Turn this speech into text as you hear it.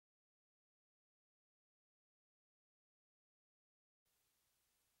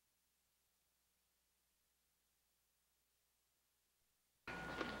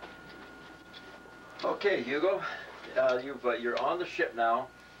Okay, Hugo, you're on the ship now,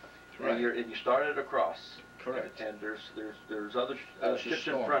 Right. and you started across. Correct. And there's other There's a ships in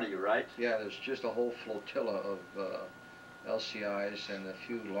storm. front of you, right? Yeah, there's just a whole flotilla of LCIs and a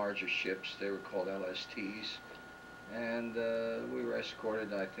few larger ships. They were called LSTs. And we were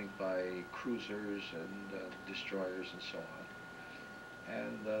escorted, I think, by cruisers and destroyers and so on.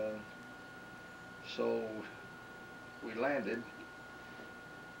 And so we landed.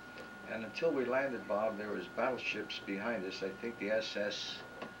 And until we landed, Bob, there was battleships behind us. I think the SS...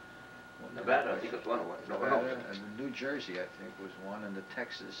 Nevada, I think it's one of them. Nevada, and the New Jersey, I think, was one, and the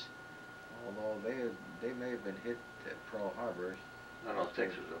Texas. Although they may have been hit at Pearl Harbor. No,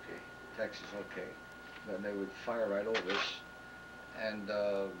 Texas, okay. Texas, okay. Then they would fire right over us, and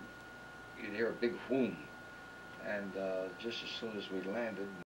you'd hear a big whoom. And just as soon as we landed,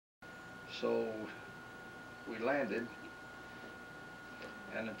 so we landed.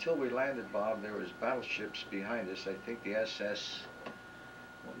 And until we landed, Bob, there was battleships behind us. I think the SS...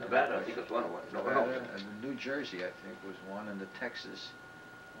 Nevada, I think it's one of them. Nevada, and the New Jersey, I think, was one, and the Texas.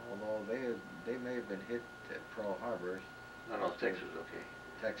 Although they may have been hit at Pearl Harbor. No, Texas, okay.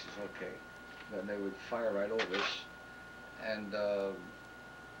 Texas, okay. Then they would fire right over us, and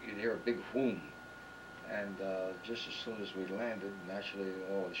you'd hear a big whoom. And just as soon as we landed, naturally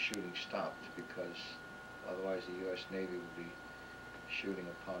all the shooting stopped, because otherwise the U.S. Navy would be shooting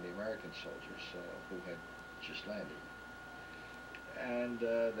upon the American soldiers who had just landed. And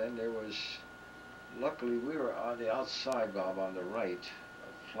then there was, luckily we were on the outside, Bob, on the right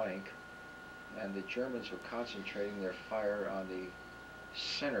flank, and the Germans were concentrating their fire on the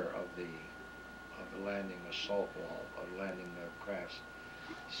center of the landing assault wall, of landing crafts.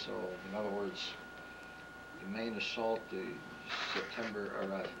 So, in other words, the main assault, the September, or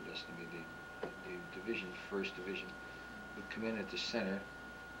rather, the division, 1st Division, would come in at the center,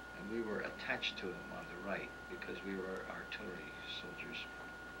 and we were attached to them on the right, because we were artillery soldiers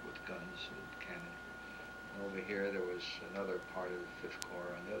with guns and cannon. And over here there was another part of the 5th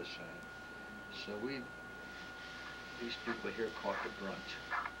Corps on the other side. So these people here caught the brunt.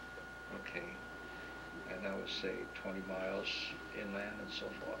 Okay. And that was, say, 20 miles inland and so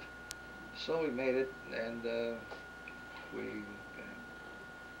forth. So we made it, and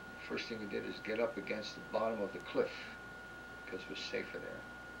first thing we did is get up against the bottom of the cliff, because it was safer there.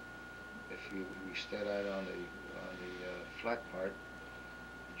 If we stayed out on the flat part,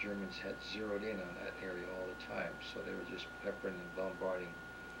 the Germans had zeroed in on that area all the time, so they were just peppering and bombarding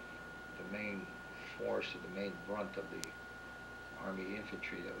the main force, or the main brunt of the Army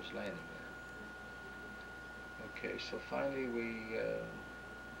infantry that was landing there. Okay, so finally we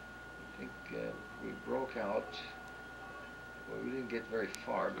broke out. Well, we didn't get very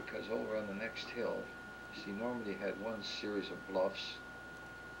far, because over on the next hill, you see, normally had one series of bluffs.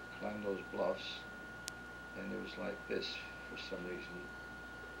 Climbed those bluffs, and it was like this for some reason.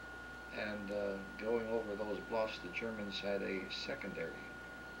 And going over those bluffs, the Germans had a secondary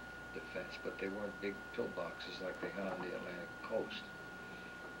defense, but they weren't big pillboxes like they had on the Atlantic coast.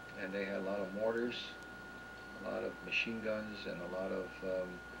 And they had a lot of mortars, a lot of machine guns, and a lot of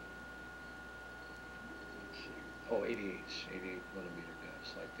 88s, 88 millimeter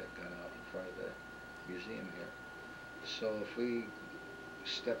guns, like that gun out in front of the museum here. So if we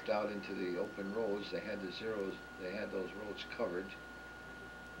stepped out into the open roads, they had the zeros, they had those roads covered,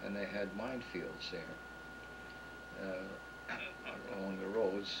 and they had minefields there along the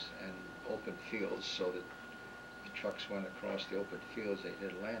roads, and open fields, so that the trucks went across the open fields, they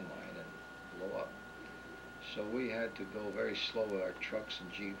hit a landmine and blow up. So we had to go very slow with our trucks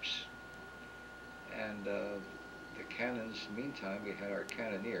and jeeps, and the cannons, meantime, we had our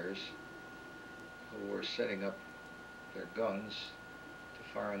cannoneers who were setting up their guns to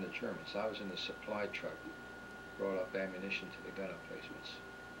fire on the Germans. I was in the supply truck, brought up ammunition to the gun emplacements.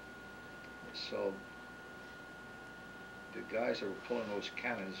 So the guys that were pulling those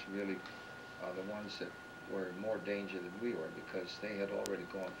cannons really are the ones that were in more danger than we were, because they had already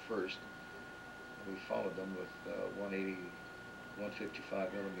gone first. We followed them with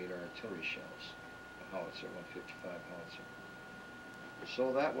 155 millimeter artillery shells, a howitzer, 155 howitzer.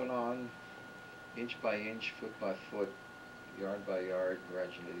 So that went on inch by inch, foot by foot, yard by yard,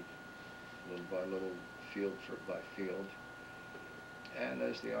 gradually, little by little, field by field. And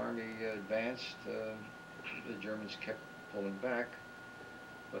as the Army advanced, the Germans kept pulling back,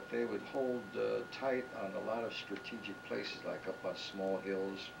 but they would hold tight on a lot of strategic places, like up on small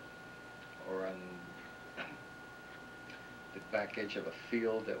hills, or on the back edge of a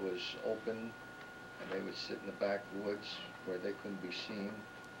field that was open, and they would sit in the backwoods where they couldn't be seen,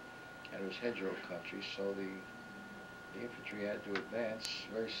 and it was hedgerow country, so the infantry had to advance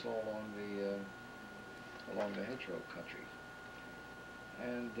very slow along the along the hedgerow country.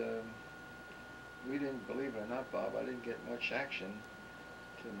 And we didn't, believe it or not, Bob, I didn't get much action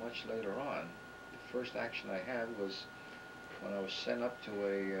till much later on. The first action I had was when I was sent up to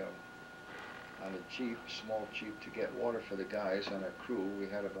on a jeep, small jeep, to get water for the guys on our crew. We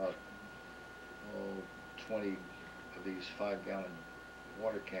had about 20 of these 5-gallon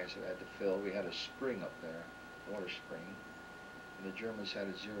water cans that I had to fill. We had a spring up there, water spring, and the Germans had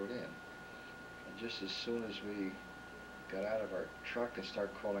it zeroed in. And just as soon as we got out of our truck and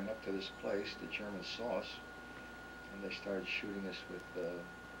started crawling up to this place, the Germans saw us, and they started shooting us with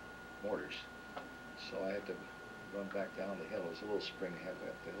mortars. So I had to run back down the hill. It was a little spring halfway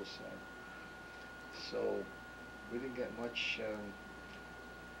up the hillside. So we didn't get much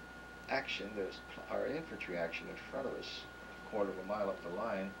action. There's our infantry action in front of us, a quarter of a mile up the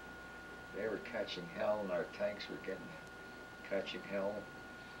line. They were catching hell, and our tanks were catching hell.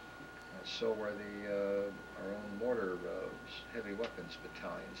 And so were our own mortar heavy weapons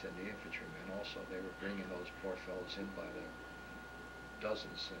battalions and the infantrymen also. They were bringing those poor fellows in by the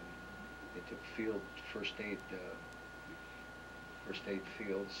dozens, and they took first aid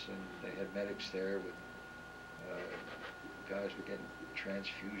fields, and they had medics there with guys were getting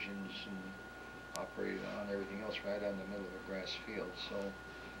transfusions and operated on everything else right out in the middle of a grass field. So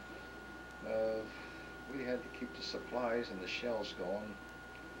we had to keep the supplies and the shells going.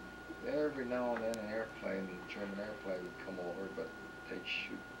 Every now and then an airplane, German airplane, would come over, but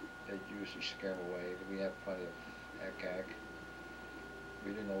they'd usually scare them away. We had plenty of ack-ack.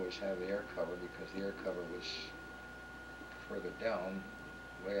 We didn't always have the air cover because the air cover was further down,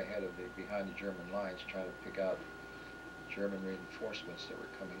 way ahead of behind the German lines, trying to pick out German reinforcements that were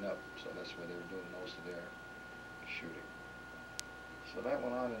coming up. So that's where they were doing most of their shooting. So that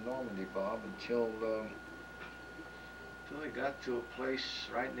went on in Normandy, Bob, until we got to a place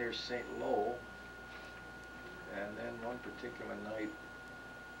right near St. Lo, and then one particular night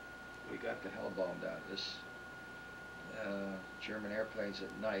we got the hell bombed out of us. German airplanes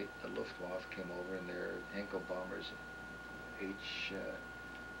at night, the Luftwaffe came over in their Henkel bombers,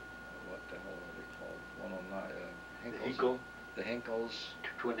 what the hell are they called? 109, Henkel? The Henkels.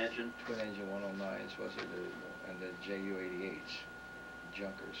 Twin engine 109s, was it? And the Ju-88s,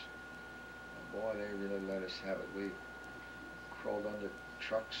 Junkers. And boy, they really let us have it. We crawled under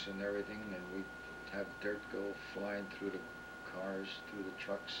trucks and everything, and we'd have dirt go flying through the cars, through the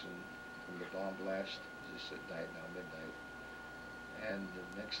trucks, and from the bomb blast. Just at night now, midnight. And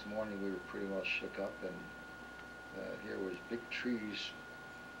the next morning we were pretty well shook up, and here was big trees.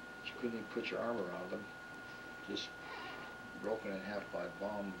 You couldn't even put your arm around them. Just broken in half by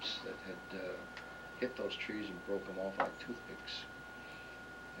bombs that had hit those trees and broke them off like toothpicks.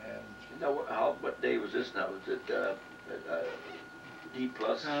 And now, what day was this now? Was it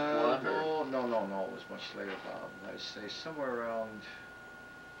D+1? No, it was much later, Bob. I'd say somewhere around,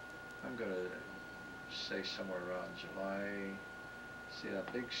 I'm going to say somewhere around July. See,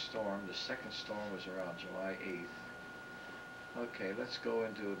 that big storm, the second storm was around July 8th. Okay, let's go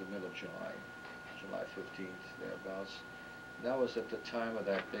into the middle of July, July 15th, thereabouts. That was at the time of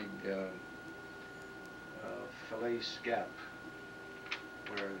that big Falaise Gap,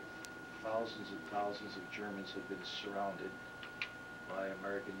 where thousands and thousands of Germans had been surrounded by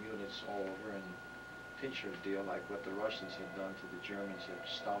American units all over, and pincher deal like what the Russians had done to the Germans at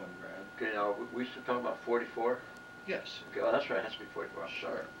Stalingrad. Okay, now we should talk about 44? Yes. Okay, well, that's right, it has to be 44.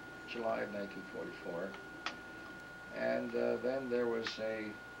 Sure. July of 1944. And then there was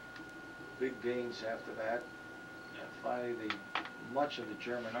a big gains after that. And finally, much of the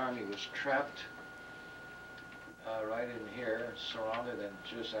German army was trapped right in here, surrounded and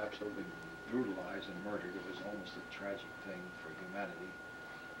just absolutely brutalized and murdered. It was almost a tragic thing for humanity.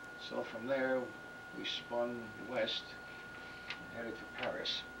 So from there, we spun west and headed to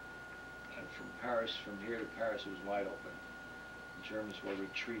Paris. And from Paris, from here to Paris, it was wide open. The Germans were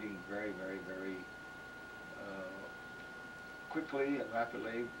retreating very, very, very quickly and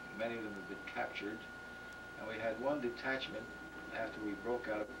rapidly. Many of them had been captured. And we had one detachment after we broke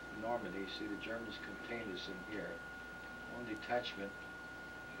out of Normandy. See, the Germans contained us in here. One detachment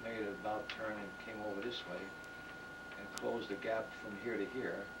made a about turn and came over this way and closed the gap from here to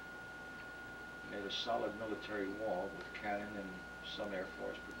here. Made a solid military wall with cannon and some Air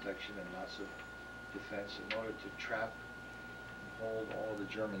Force protection and lots of defense in order to trap and hold all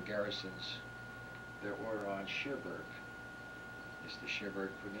the German garrisons that were on Cherbourg. It's the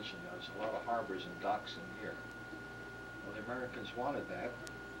Cherbourg Peninsula. There's a lot of harbors and docks in here. Well, the Americans wanted that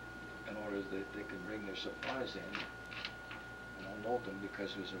in order that they could bring their supplies in and unload them,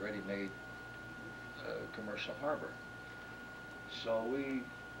 because it was a ready-made commercial harbor. So we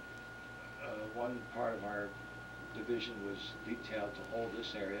one part of our division was detailed to hold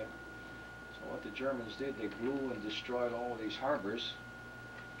this area. So what the Germans did, they blew and destroyed all of these harbors,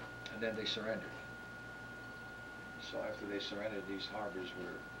 and then they surrendered. So after they surrendered, these harbors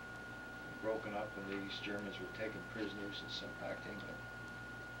were broken up, and these Germans were taken prisoners and sent back to England.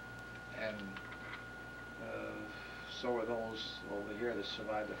 And so were those over here that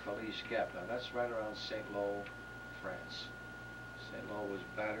survived the Falaise Gap. Now that's right around St. Lo, France. St. Lo was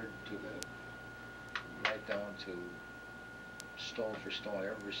battered to the right down to stone for stone.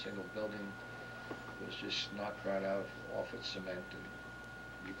 Every single building was just knocked right out off its cement, and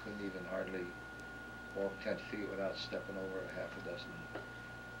you couldn't even hardly walk 10 feet without stepping over a half a dozen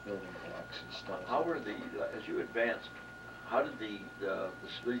building blocks and stones. How were the, as you advanced, how did the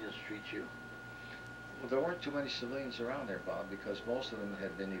civilians treat you? Well, there weren't too many civilians around there, Bob, because most of them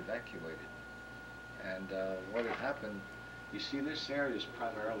had been evacuated. And what had happened, you see, this area is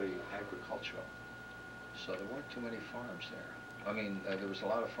primarily agricultural, so there weren't too many farms there. I mean, there was a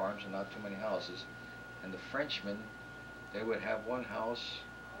lot of farms and not too many houses. And the Frenchmen, they would have one house,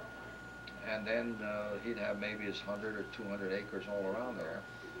 and then he'd have maybe his 100 or 200 acres all around there.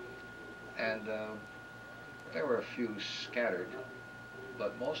 And there were a few scattered,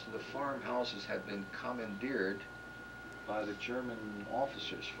 but most of the farmhouses had been commandeered by the German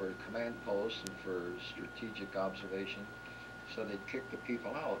officers for command posts and for strategic observation. So they'd kick the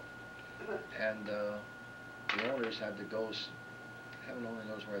people out, and the owners had to go, heaven only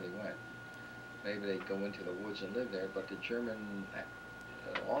knows where they went. Maybe they'd go into the woods and live there, but the German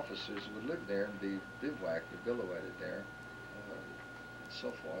officers would live there and be bivouacked or billowetted there, and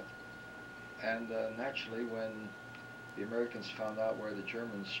so forth. And naturally, when the Americans found out where the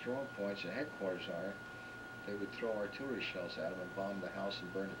German strong points and headquarters are, they would throw artillery shells at them and bomb the house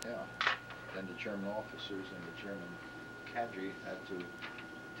and burn it down. Then the German officers and the German cadre had to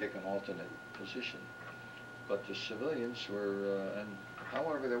take an alternate position. But the civilians were,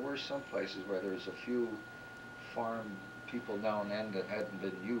 however, there were some places where there was a few farm people now and then that hadn't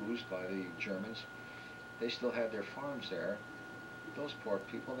been used by the Germans. They still had their farms there. Those poor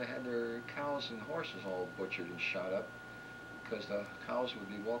people, they had their cows and horses all butchered and shot up, because the cows would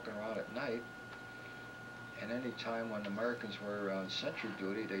be walking around at night, and any time when the Americans were on sentry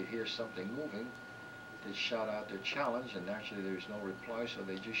duty, they'd hear something moving, they'd shout out their challenge, and naturally there's no reply, so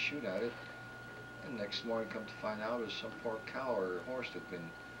they just shoot at it. And next morning, come to find out, it was some poor cow or horse that had been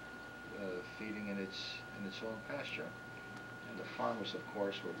feeding in its own pasture. And the farmers, of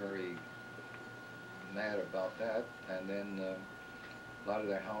course, were very mad about that. And then a lot of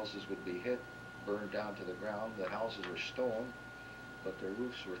their houses would be hit, burned down to the ground. The houses were stone, but their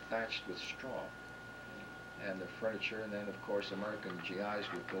roofs were thatched with straw. And the furniture, and then, of course, American GIs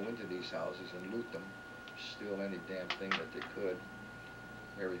would go into these houses and loot them, steal any damn thing that they could.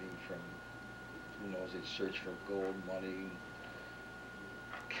 Everything from, who knows, they'd search for gold, money,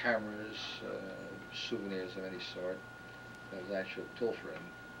 cameras, souvenirs of any sort. That was actual pilfering.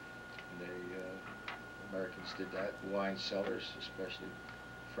 And Americans did that. Wine cellars, especially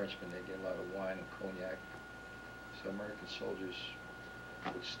Frenchmen, they get a lot of wine and cognac. So American soldiers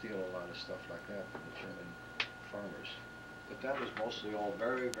would steal a lot of stuff like that from the German farmers. But that was mostly all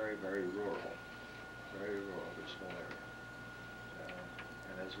very, very, very rural. Very rural, this whole area.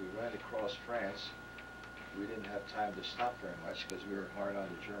 And as we ran across France, we didn't have time to stop very much because we were hard on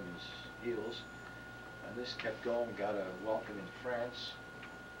the Germans' heels. And this kept going, got a welcome in France.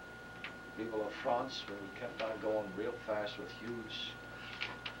 People of France, where we kept on going real fast with huge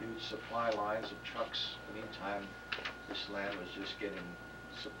supply lines of trucks. Meantime, this land was just getting,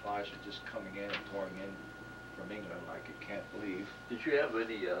 supplies were just coming in and pouring in from England like you can't believe. Did you have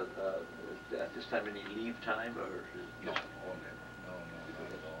any, at this time, any leave time, or? No, oh, never. No, not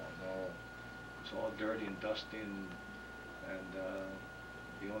at all. No, it was all dirty and dusty, and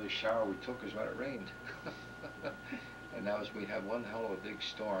the only shower we took was when it rained. And that was, we had one hell of a big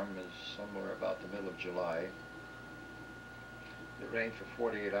storm, somewhere about the middle of July. It rained for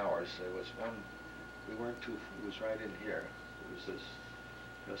 48 hours. There was one, we weren't too, it was right in here.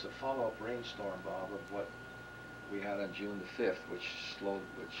 There was a follow-up rainstorm, Bob, of what we had on June the 5th, which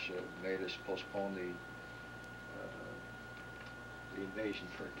made us postpone the invasion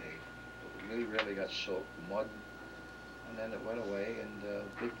for a day. But we really got soaked, mud, and then it went away, and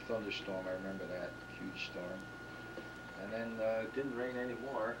big thunderstorm, I remember that, huge storm. And then it didn't rain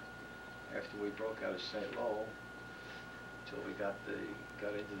anymore after we broke out of St. Lo, until we got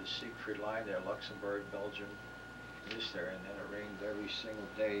into the Siegfried line there, Luxembourg, Belgium, this there, and then it rained every single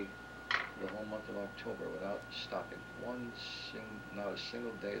day the whole month of October without stopping. Not a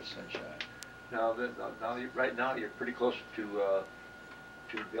single day of sunshine. Now, right now you're pretty close to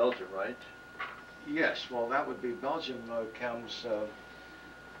to Belgium, right? Yes, well, that would be Belgium comes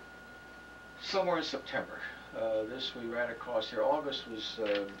somewhere in September. This we ran across here. August was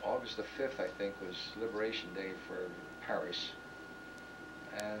August the 5th, I think, was Liberation Day for Paris,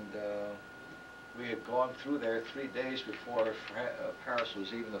 and we had gone through there 3 days before Paris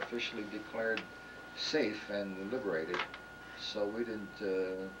was even officially declared safe and liberated. So we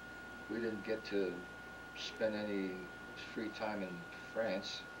didn't get to spend any free time in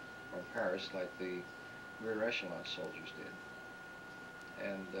France or Paris like the rear echelon soldiers did.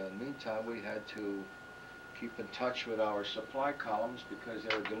 And meantime, we had to keep in touch with our supply columns because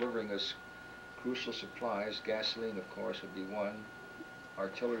they were delivering us crucial supplies. Gasoline, of course, would be one.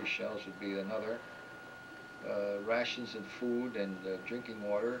 Artillery shells would be another. Rations and food and drinking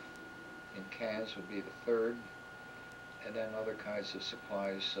water in cans would be the third. And then other kinds of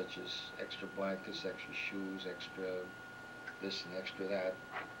supplies such as extra blankets, extra shoes, extra this and extra that.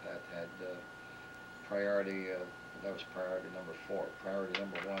 That had priority, that was priority number 4. Priority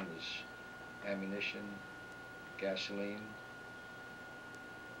number 1 was ammunition, gasoline,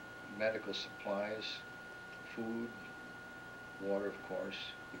 medical supplies, food, water, of course,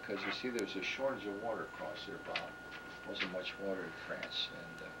 because you see there's a shortage of water across there, Bob. Wasn't much water in France,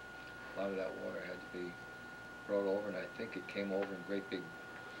 and a lot of that water had to be brought over, and I think it came over in great big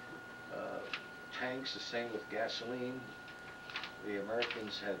tanks. The same with gasoline. The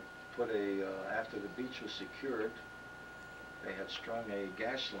Americans had put after the beach was secured, they had strung a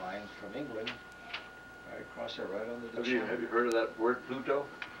gas line from England right across there, right under the channel. Have you heard of that word, Pluto?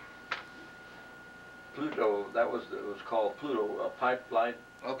 Pluto, it was called Pluto, a pipeline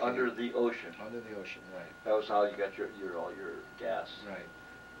under the ocean. Under the ocean, right. That was how you got all your gas. Right.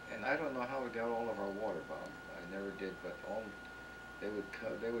 And I don't know how we got all of our water, Bob. I never did, but they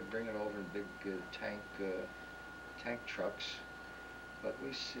would bring it over in big tank trucks. But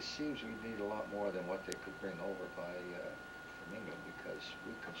it seems we need a lot more than what they could bring over from England, because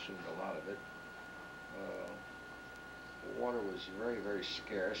we consumed a lot of it. Water was very, very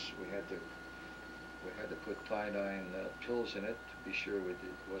scarce. We had to put iodine pills in it to be sure it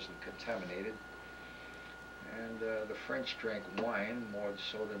wasn't contaminated. And the French drank wine more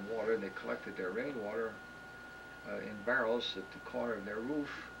so than water, and they collected their rainwater in barrels at the corner of their roof.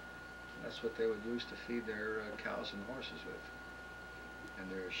 And that's what they would use to feed their cows and horses with, and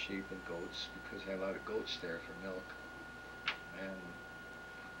their sheep and goats, because they had a lot of goats there for milk. And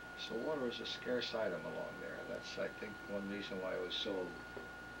so water was a scarce item along there. That's, I think, one reason why it was so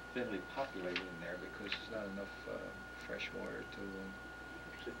thinly populated in there, because there's not enough fresh water to,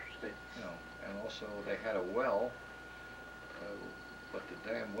 It's interesting. you know. And also they had a well, but the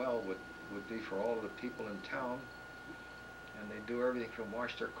damn well would be for all of the people in town, and they do everything from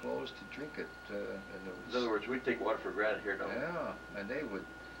wash their clothes to drink it. In other words, we take water for granted here, don't we? Yeah, and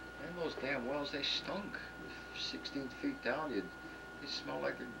those damn wells, they stunk. 16 feet down, they smell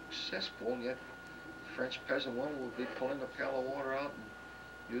like a cesspool, and yet the French peasant woman would be pulling a pail of water out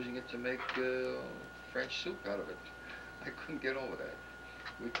and using it to make French soup out of it. I couldn't get over that.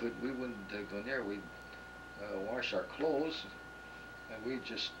 We wouldn't go near. We'd wash our clothes, and we'd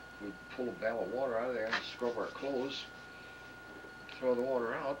pull a barrel of water out of there and scrub our clothes, throw the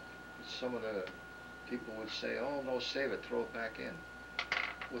water out. Some of the people would say, "Oh no, save it, throw it back in,"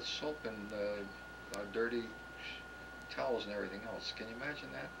 with soap and our dirty towels and everything else. Can you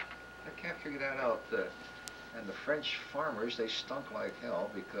imagine that? I can't figure that out. And the French farmers, they stunk like hell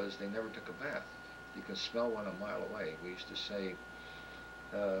because they never took a bath. You can smell one a mile away. We used to say,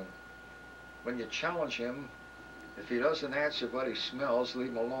 when you challenge him, if he doesn't answer but he smells, leave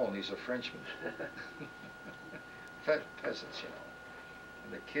him alone. He's a Frenchman. Peasants, you know.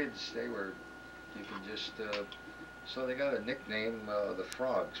 And the kids, you can just, so they got a nickname, the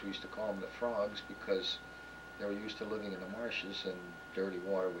Frogs. We used to call them the Frogs because they were used to living in the marshes and dirty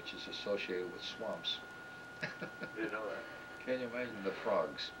water, which is associated with swamps. Didn't know that. Can you imagine the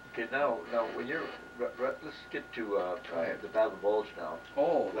Frogs? Okay, now when let's get to the Battle of Bulge now.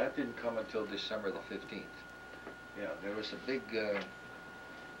 Oh, that didn't come until December the 15th. Yeah, there was a big,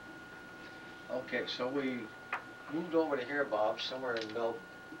 okay, so we moved over to here, Bob, somewhere in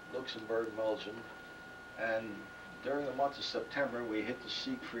Luxembourg, Belgium, and during the month of September we hit the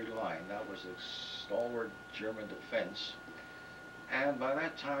Siegfried Line. That was a stalwart German defense, and by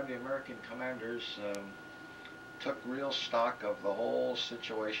that time the American commanders took real stock of the whole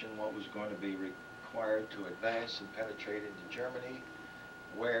situation, what was going to be required to advance and penetrate into Germany,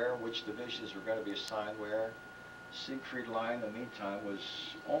 which divisions were going to be assigned where. Siegfried Line, in the meantime, was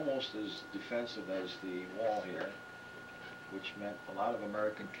almost as defensive as the wall here, which meant a lot of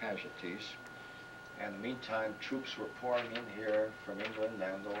American casualties. And in the meantime, troops were pouring in here from England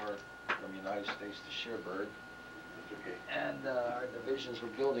and or from the United States to Cherbourg. Okay. And our divisions were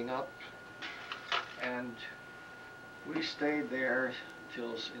building up. And we stayed there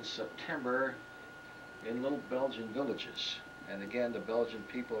till in September in little Belgian villages. And again, the Belgian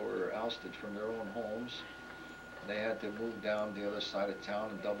people were ousted from their own homes. They had to move down the other side of town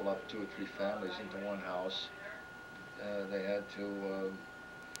and double up 2 or 3 families into one house. They had to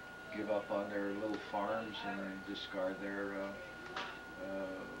give up on their little farms and discard their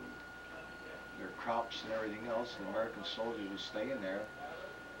crops and everything else. And American soldiers would stay in there.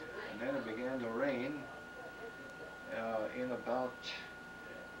 And then it began to rain in about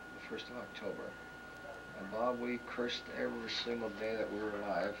the 1st of October. And Bob, we cursed every single day that we were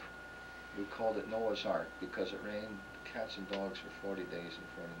alive. We called it Noah's Ark because it rained cats and dogs for 40 days and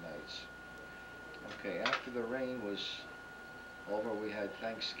 40 nights. Okay, after the rain was over, we had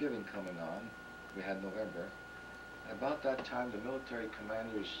Thanksgiving coming on. We had November. About that time, the military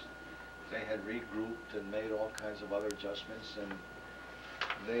commanders, they had regrouped and made all kinds of other adjustments, and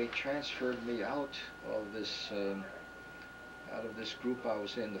they transferred me out of this group I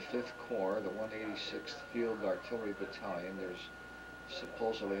was in, the 5th Corps, the 186th Field Artillery Battalion. There's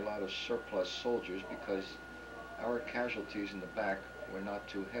supposedly a lot of surplus soldiers because our casualties in the back were not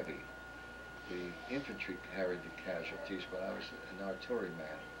too heavy. The infantry carried the casualties, but I was an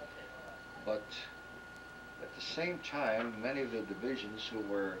artilleryman. But at the same time, many of the divisions who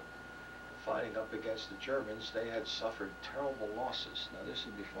were fighting up against the Germans, they had suffered terrible losses. Now this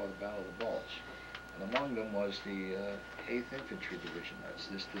is before the Battle of the Bulge. And among them was the 8th Infantry Division. That's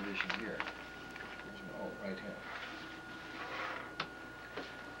this division here. Oh, right here.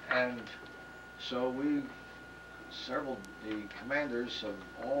 And so the commanders of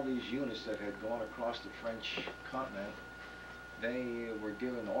all these units that had gone across the French continent, they were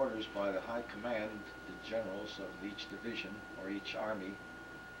given orders by the high command, the generals of each division or each army,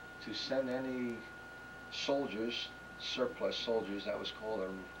 to send any soldiers, surplus soldiers, that was called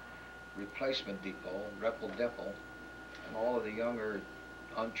a replacement depot, Repel Depot, and all of the younger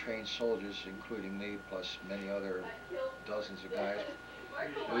untrained soldiers, including me, plus many other dozens of guys,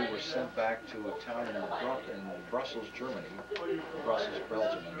 we were sent back to a town in Brussels, Germany, Brussels,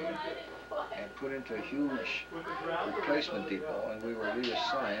 Belgium, I mean, and put into a huge replacement depot, and we were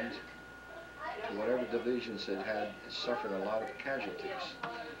reassigned to whatever divisions had suffered a lot of casualties,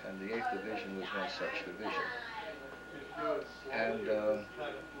 and the 8th Division was one such division. And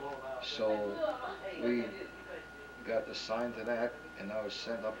so we got assigned to that, and I was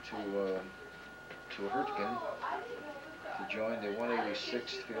sent up to Hurtgen to join the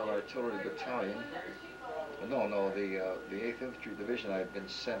 186th Field Artillery Battalion. No, the 8th Infantry Division. I had been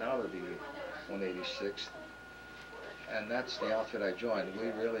sent out of the 186th, and that's the outfit I joined.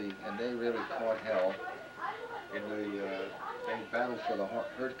 They really caught hell in they battled for the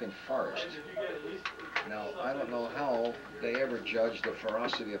Hurtgen Forest. Now, I don't know how they ever judged the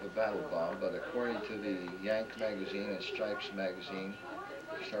ferocity of a battle bomb, but according to the Yank magazine and Stripes magazine,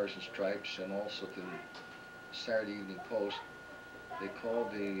 Stars and Stripes, and also to the Saturday Evening Post, they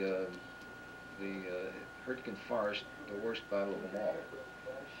called the Hurtgen Forest the worst battle of them all.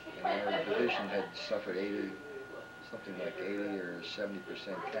 And our division had suffered something like 80 or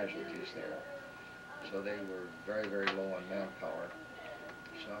 70% casualties there. So they were very, very low on manpower.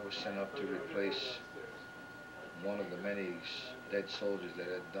 So I was sent up to replace one of the many dead soldiers that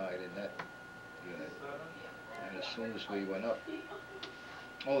had died in that unit. And as soon as we went up,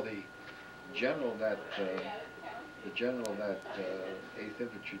 the general that 8th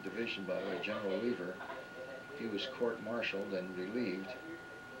Infantry Division, by the way, General Weaver, he was court-martialed and relieved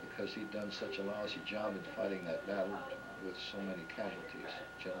because he'd done such a lousy job in fighting that battle with so many casualties.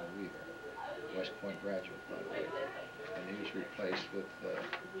 General Weaver, West Point graduate, by the way, and he was replaced with a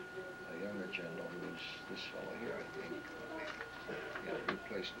younger general who was this fellow here, I think. Yeah,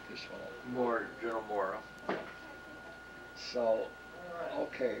 replaced with this fellow. General Moore. So,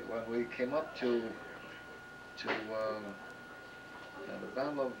 okay, when we came up to the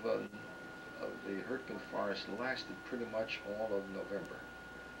Battle of the Hurtgen Forest lasted pretty much all of November.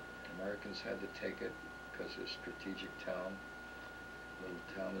 Americans had to take it because it's a strategic town. Little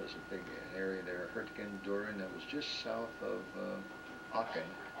town, there's a big area there, Hurtgen, Duren, that was just south of Aachen,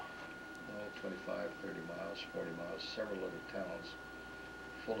 25, 30 miles, 40 miles, several other towns,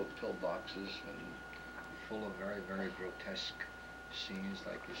 full of pillboxes and full of very, very grotesque scenes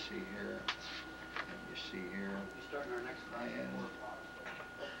like you see here, and you see here,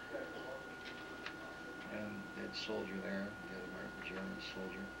 and dead soldier there, dead American German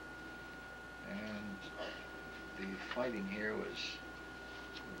soldier, and the fighting here was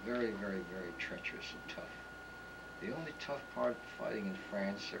very, very, very treacherous and tough. The only tough part fighting in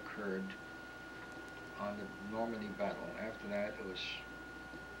France occurred on the Normandy battle. After that, it was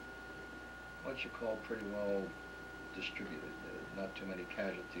what you call pretty well distributed. Not too many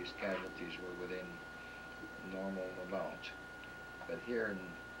casualties. Casualties were within normal amount. But here in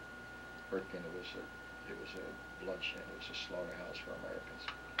Birkin, it was a bloodshed. It was a slaughterhouse for Americans.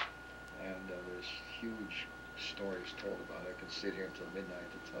 And there's huge stories told about it. I could sit here until midnight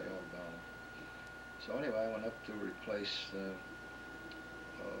to tell you all about it. So anyway, I went up to replace,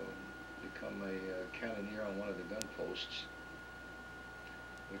 become a cannoneer on one of the gun posts,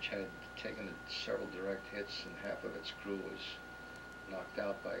 which had taken several direct hits, and half of its crew was knocked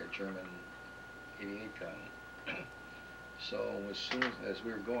out by a German 88 gun. So as soon as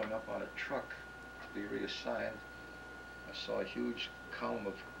we were going up on a truck to be reassigned, I saw a huge column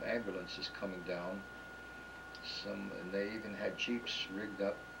of ambulances coming down. And they even had jeeps rigged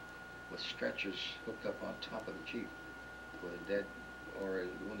up with stretchers hooked up on top of the jeep with a dead or a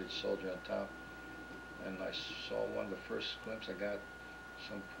wounded soldier on top. And I saw one of the first glimpse I got.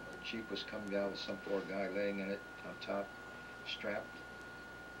 Some jeep was coming down with some poor guy laying in it on top, strapped.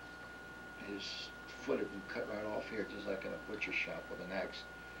 His foot had been cut right off here, just like in a butcher shop with an axe.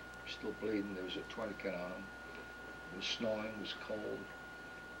 Still bleeding. There was a tourniquet on him. It was snowing. It was cold.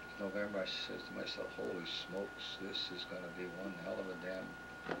 November. I said to myself, holy smokes, this is going to be one hell of a damn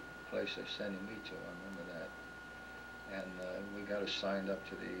place they're sending me to. I remember that. And we got assigned up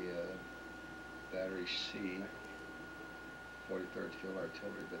to the Battery C, 43rd Field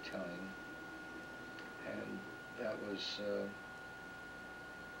Artillery Battalion. And that was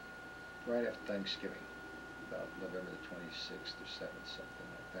right after Thanksgiving, about November the 26th or 7th, something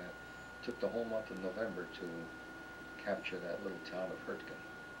like that. Took the whole month of November to capture that little town of Hurtgen,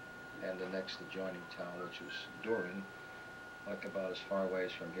 and the next adjoining town, which was Durin, like about as far away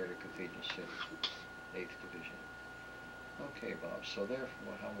as from here to Cathedral City, 8th Division. Okay, Bob, so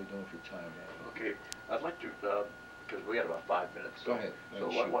therefore, how are we doing for time, Bob? Okay, I'd like to, because we had about 5 minutes. Go ahead. So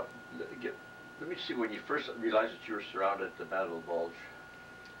let me see, when you first realized that you were surrounded at the Battle of Bulge.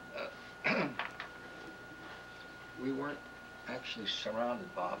 We weren't actually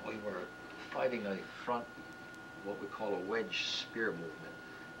surrounded, Bob. We were fighting a front, what we call a wedge spear movement.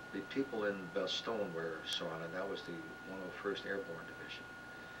 The people in Bastogne were surrounded. That was the 101st Airborne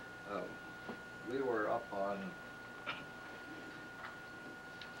Division. We were up on,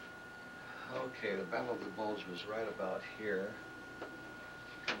 okay, the Battle of the Bulge was right about here.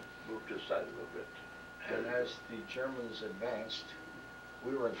 Move to the side a little bit. And as the Germans advanced,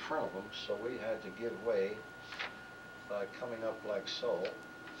 we were in front of them, so we had to give way by coming up like so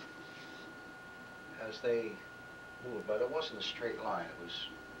as they moved. But it wasn't a straight line. It was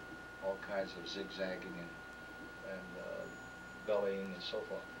all kinds of zigzagging and bellying and so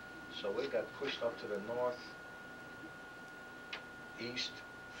forth. So we got pushed up to the northeast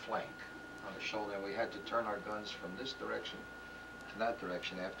flank on the shoulder, and we had to turn our guns from this direction to that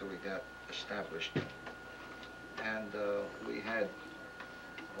direction after we got established. And we had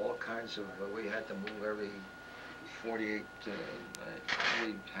all kinds of, we had to move every 48,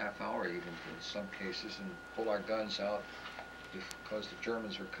 every half hour even in some cases, and pull our guns out because the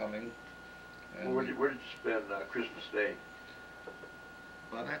Germans were coming. And well, where did you spend Christmas Day?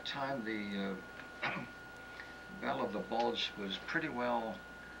 By that time, the Battle of the Bulge was pretty well,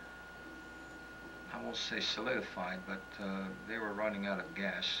 I won't say solidified, but they were running out of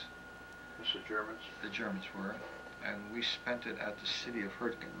gas. This the Germans? The Germans were. And we spent it at the city of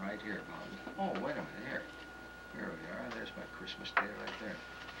Hurtgen, right here, Bob. Oh, wait a minute, here. Here we are. There's my Christmas Day right there.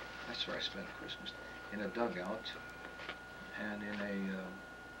 That's where I spent Christmas Day. In a dugout, and in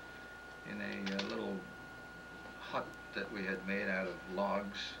a little hut that we had made out of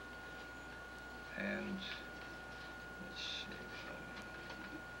logs. And let's see if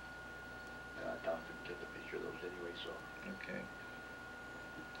Tom can get a picture of those anyway, so. okay.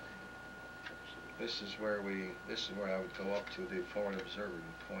 This is where I would go up to the forward observing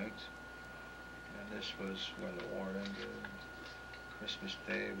point, and this was when the war ended. Christmas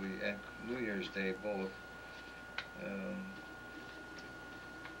Day, and New Year's Day both.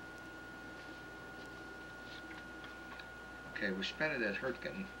 Okay, we spent it at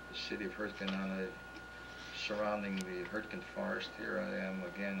Hurtgen, the city of Hurtgen, surrounding the Hurtgen forest. Here I am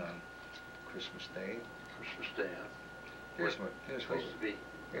again on Christmas Day. Christmas Day, huh? Here's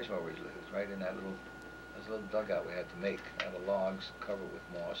where we lived, right in that little dugout we had to make out of logs covered with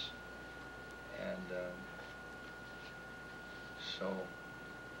moss. And so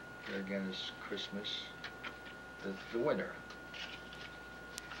here again is Christmas, the winter.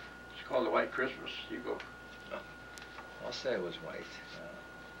 It's called the White Christmas, Hugo. I'll say it was white.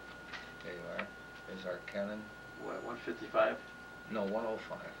 There you are. There's our cannon. What, 155? No,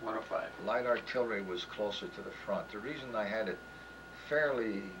 105. 105. Light artillery was closer to the front. The reason I had it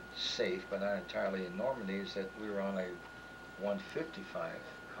fairly safe, but not entirely in Normandy, is that we were on a 155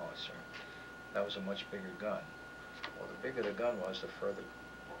 howitzer. That was a much bigger gun. Well, the bigger the gun was, the further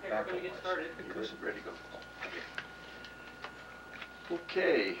back it was. Okay, we're going to get started. Because ready to go.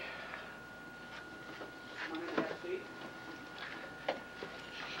 Okay.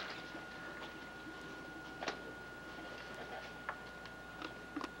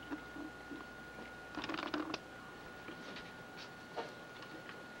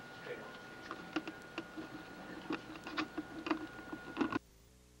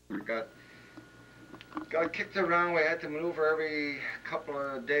 We got kicked around. We had to maneuver every couple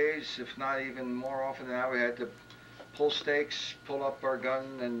of days, if not even more often than that. We had to pull stakes, pull up our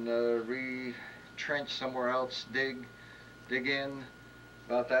gun, and retrench somewhere else, dig in.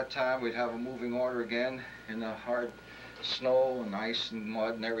 About that time, we'd have a moving order again in the hard snow and ice and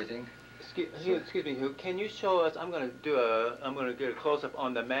mud and everything. Excuse me, Hugo. Can you show us? I'm going to get a close up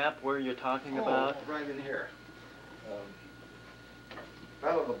on the map where you're talking about. Right in here.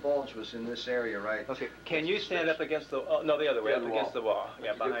 Battle of the Bulge was in this area, right? Okay. Can you stand up against the? Oh, no, the other way, up against the wall.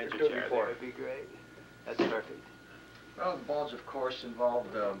 Yeah, behind your chair. That would be great. That's perfect. Well, the Bulge, of course,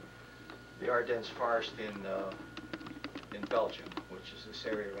 involved the Ardennes forest in Belgium, which is this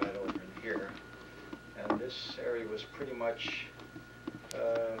area right over in here. And this area was pretty much,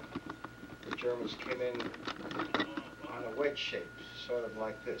 the Germans came in on a wedge shape, sort of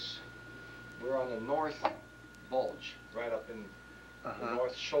like this. We're on the North Bulge, right up in the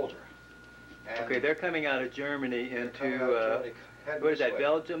North Shoulder. And okay, they're coming out of Germany into, what is that,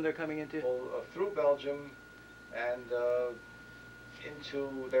 Belgium they're coming into? Well, through Belgium and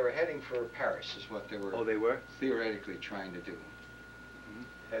they were heading for Paris, is what they were. Oh, they were? Theoretically trying to do.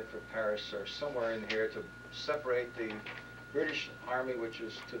 Head for Paris or somewhere in here to separate the British Army, which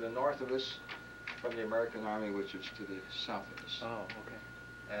is to the north of us, from the American Army, which is to the south of us. Oh,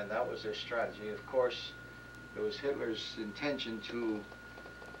 okay. And that was their strategy. Of course, it was Hitler's intention to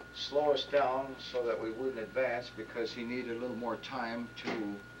slow us down so that we wouldn't advance, because he needed a little more time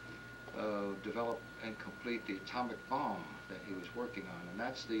to develop and complete the atomic bomb that he was working on. And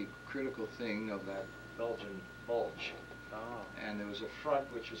that's the critical thing of that Belgian Bulge. Oh. And there was a front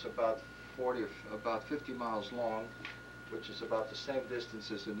which was about 50 miles long, which is about the same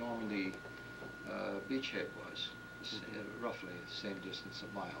distance as the Normandy beachhead was, roughly the same distance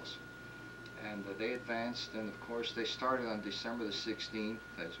of miles. And they advanced, and of course they started on December the 16th,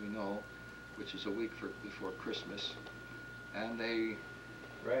 as we know, which is a week before Christmas. And they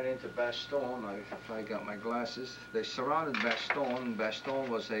ran into Bastogne. If I got my glasses. They surrounded Bastogne. Bastogne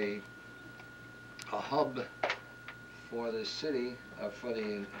was a hub for the city, for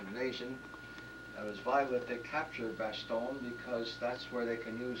the invasion. It was vital that they capture Bastogne, because that's where they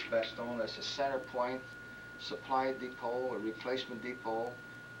can use Bastogne as a center point, supply depot, a replacement depot,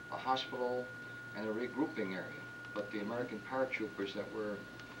 a hospital, and a regrouping area. But the American paratroopers that were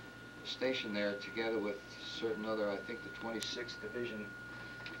stationed there, together with certain other, I think the 26th Division,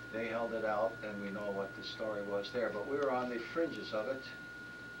 they held it out, and we know what the story was there. But we were on the fringes of it.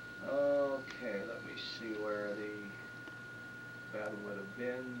 Okay, let me see where the battle would have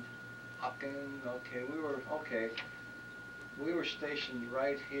been. Aachen, okay, we were stationed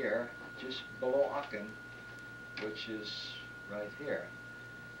right here, just below Aachen, which is right here,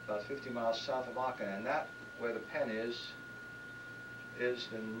 about 50 miles south of Aachen, and that, where the pen is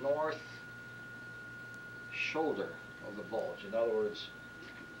the north shoulder of the Bulge. In other words,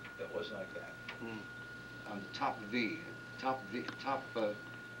 it was like that. On the top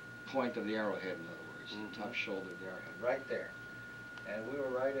point of the arrowhead, in other words, the top shoulder of the arrowhead, right there. And we were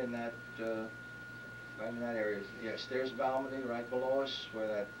right in that area. Yes, there's Valmedy right below us, where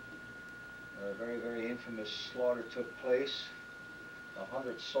that very, very infamous slaughter took place.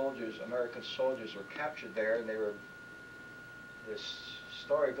 100 soldiers, American soldiers, were captured there, and this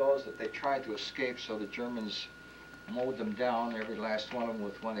story goes that they tried to escape, so the Germans mowed them down, every last one of them,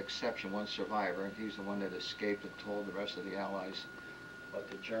 with one exception, one survivor, and he's the one that escaped and told the rest of the Allies what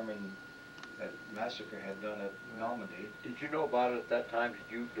the German massacre had done at Normandy. Did you know about it at that time?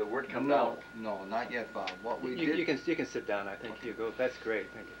 Did the word come down? No, not yet, Bob. What we did... You can sit down, I think, Hugo. That's great,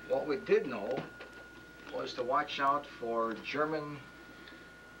 thank you. What we did know was to watch out for German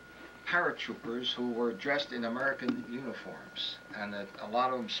paratroopers who were dressed in American uniforms, and that a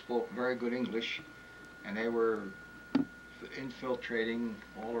lot of them spoke very good English, and they were infiltrating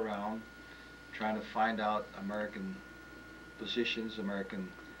all around, trying to find out American positions, American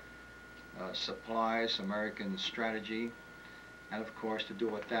supplies, American strategy. and of course to do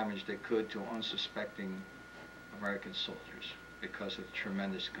what damage they could to unsuspecting American soldiers because of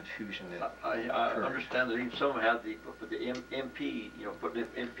tremendous confusion that I occurred. understand that even some had the MP, you know, put the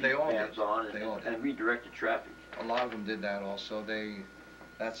MP They all bands did. on They all did. and redirected traffic. A lot of them did that also. They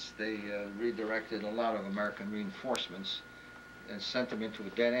redirected a lot of American reinforcements and sent them into a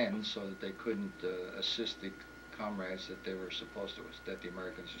dead end so that they couldn't assist the comrades that they were supposed to, that the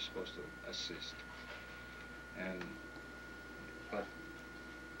Americans were supposed to assist. But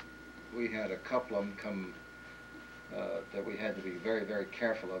we had a couple of them come that we had to be very, very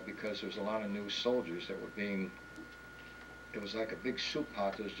careful of because there was a lot of new soldiers that were being, it was like a big soup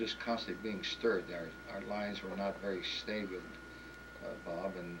pot that was just constantly being stirred. Our lines were not very stable,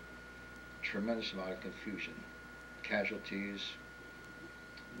 Bob, and tremendous amount of confusion. Casualties,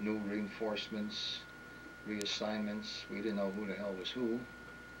 new reinforcements, reassignments. We didn't know who the hell was who,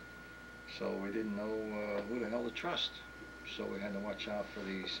 so we didn't know who the hell to trust. So we had to watch out for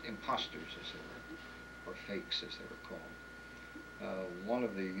these imposters, as they were, or fakes, as they were called. One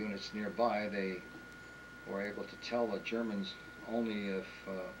of the units nearby, they were able to tell the Germans only if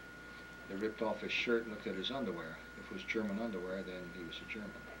they ripped off his shirt and looked at his underwear. If it was German underwear, then he was a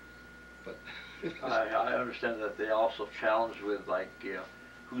German. But I understand that they also challenged with, like,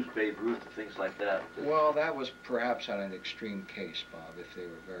 who's Babe Ruth and things like that. Well, that was perhaps on an extreme case, Bob, if they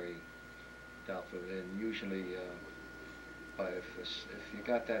were very doubtful. And usually, if you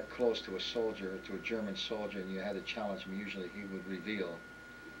got that close to a soldier, to a German soldier, and you had to challenge him, usually he would reveal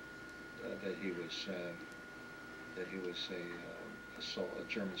that he was a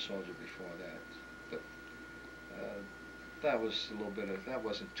German soldier before that. But that was a little bit of, that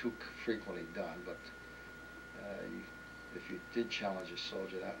wasn't too frequently done, but if you did challenge a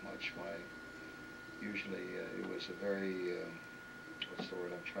soldier that much, why, usually it was a very, what's the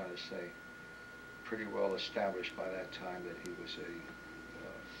word I'm trying to say, pretty well established by that time that he was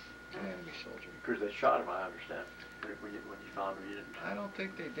an enemy soldier. Because they shot him, I understand. When you found him, you didn't. I don't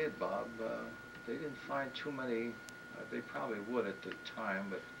think they did, Bob. They didn't find too many. They probably would at the time,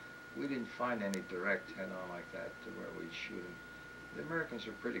 but we didn't find any direct head-on like that to where we'd shoot them. The Americans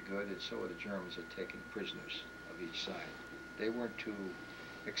were pretty good, and so were the Germans at taking prisoners of each side. They weren't too,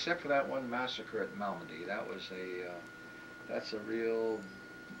 except for that one massacre at Malmedy. That was that's a real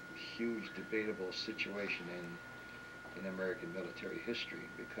huge debatable situation in American military history,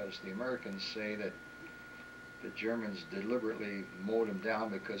 because the Americans say that the Germans deliberately mowed them down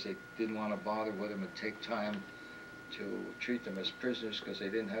because they didn't want to bother with them and take time to treat them as prisoners because they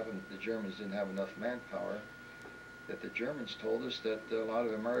didn't have the Germans didn't have enough manpower. That the Germans told us that a lot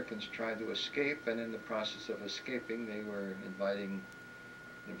of Americans tried to escape, and in the process of escaping they were inviting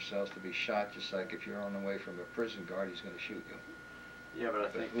themselves to be shot, just like if you're on the way from a prison guard, he's going to shoot you. Yeah, but I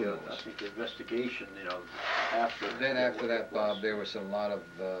think the investigation, you know, after. Then after that, Bob, there was a lot of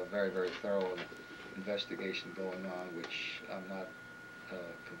very, very thorough investigation going on, which I'm not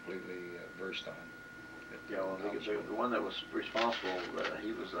completely versed on. Yeah, well, the one that was responsible,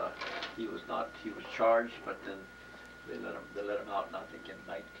 he was charged, but then they let him out, and I think in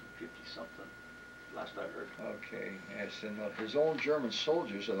 1950 something. Last I heard. Okay, yes, and his own German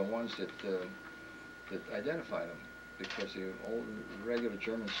soldiers are the ones that identified him, because the old regular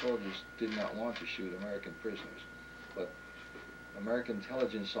German soldiers did not want to shoot American prisoners, but American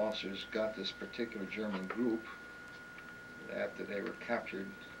intelligence officers got this particular German group after they were captured,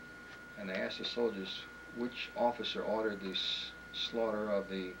 and they asked the soldiers which officer ordered the slaughter of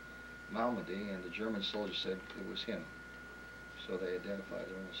the Malmedy, and the German soldier said it was him. So they identified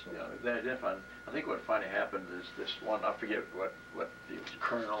him also. Yeah, they identified him. I think what finally happened is this one, I forget what he was,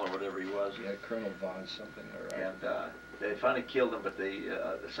 colonel or whatever he was. Yeah, Colonel Von something, all right. And they finally killed him, but they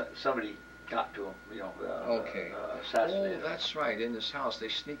somebody got to him, you know, okay. assassinated him. Oh, that's right, in this house. They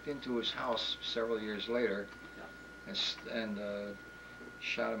sneaked into his house several years later, yeah, and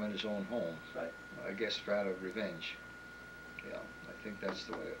shot him in his own home. Right. I guess out of revenge. Yeah, I think that's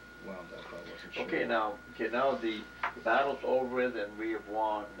the way it wound up. I wasn't sure. Okay, now the battle's over with and we have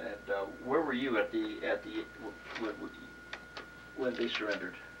won. And where were you when they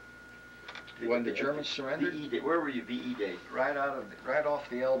surrendered? When the Germans surrendered? VE Day. Where were you? VE Day. Right off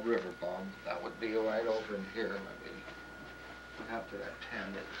the Elbe River, Bob. That would be right over in here. Let me have to that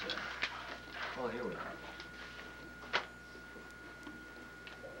pen. Oh, here we are.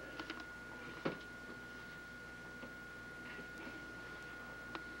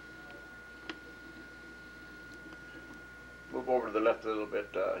 Move over to the left a little bit,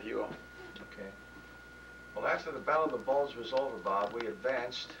 Hugo. Okay. Well, after the Battle of the Bulge was over, Bob, we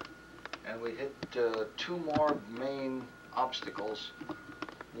advanced, and we hit two more main obstacles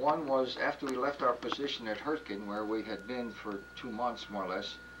One was after we left our position at Hurtgen, where we had been for 2 months more or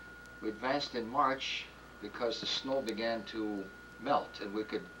less. We advanced in March because the snow began to melt and we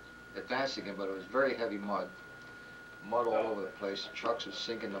could advance again, but it was very heavy mud. Mud all over the place. The trucks would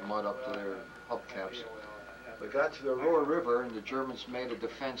sink in the mud up to their hubcaps. We got to the Ruhr River and the Germans made a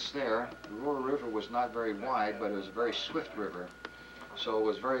defense there. The Ruhr River was not very wide, but it was a very swift river. So it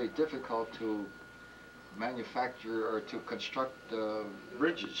was very difficult to manufacture or to construct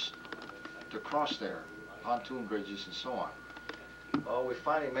bridges to cross there, pontoon bridges and so on. Well, we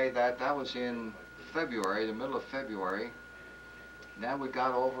finally made that. That was in February, the middle of February. Now we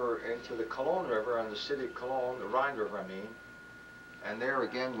got over into the Cologne River on the city of Cologne, the Rhine River I mean, and there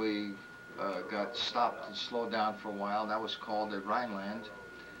again we got stopped and slowed down for a while. That was called the Rhineland,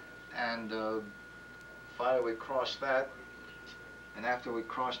 and finally we crossed that. And after we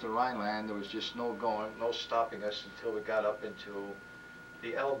crossed the Rhineland, there was just no stopping us until we got up into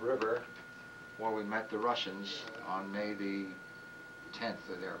the Elbe River, where we met the Russians on May the 10th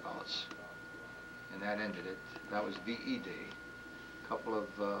or thereabouts. And that ended it. That was VE Day.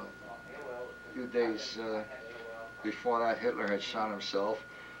 Few days before that, Hitler had shot himself.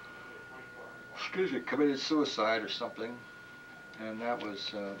 Excuse me, committed suicide or something. And that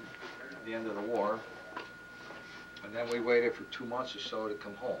was the end of the war. And then we waited for 2 months or so to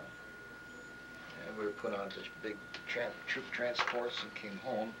come home. And we were put on this big troop transports and came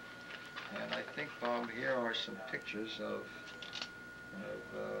home. And I think, Bob, here are some pictures of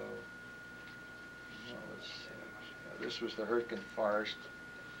let's see. This was the Hurtgen Forest.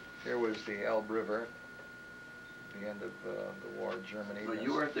 Here was the Elbe River, the end of the war in Germany. Well,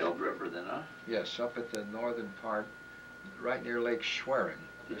 you were at the Elbe River then, huh? Yes, up at the northern part, right near Lake Schwerin.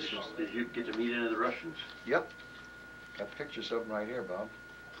 Did you get to meet any of the Russians? Yep. Got pictures of them right here, Bob.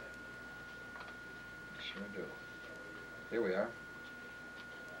 Sure do. Here we are.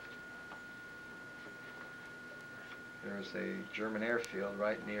 There's a German airfield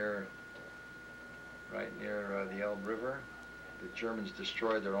right near the Elbe River. The Germans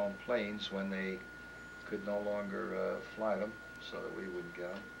destroyed their own planes when they could no longer fly them, so that we wouldn't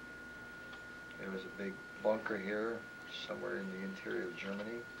get them. There was a big bunker here, somewhere in the interior of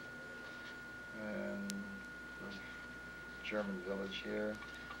Germany. And German village here,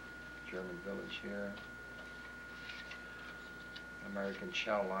 German village here, American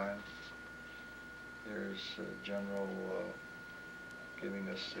chow line. Here's General giving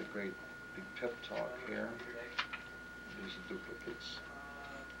us a great big pep talk here. These are duplicates.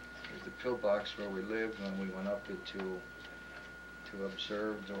 Here's the pillbox where we lived when we went up to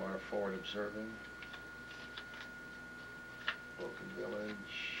observe, do our forward observing. Broken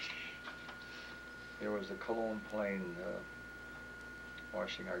village. Here was the Cologne plane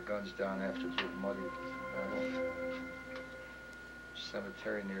washing our guns down after a big muddy battle.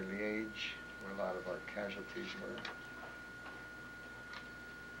 Cemetery near Liège, where a lot of our casualties were.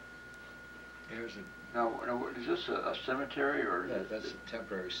 Here's a... Now, is this a cemetery or? Yeah, that's a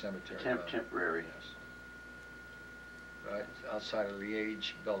temporary cemetery. Temporary. Yes. Right outside of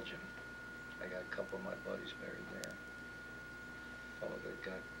Liège, Belgium. I got a couple of my buddies buried there. Fellow that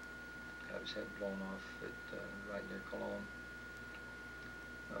got his head blown off at right near Cologne.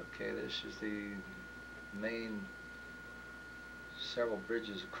 Okay, this is the main several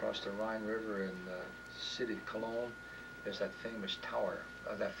bridges across the Rhine River in the city of Cologne. There's that famous tower,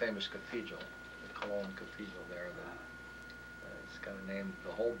 that famous cathedral, the Cologne Cathedral there. It's got a name.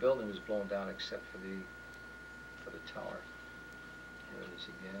 The whole building was blown down except for the tower. Here it is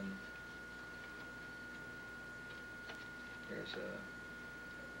again. Here's a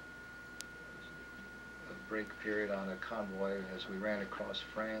break period on a convoy as we ran across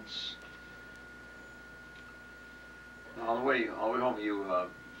France. On the way home, you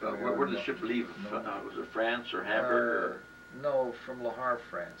where did the ship leave? Was it France or Hamburg or? No, from Le Havre,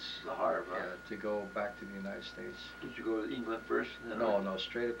 France. Le Havre. Yeah, to go back to the United States. Did you go to England first? And then No,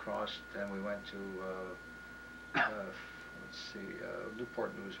 straight across. Then we went to let's see,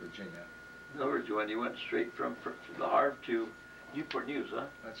 Newport News, Virginia. In other words, when you went straight from Le Havre to Newport News, huh?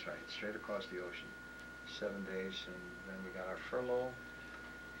 That's right, straight across the ocean. 7 days, and then we got our furlough.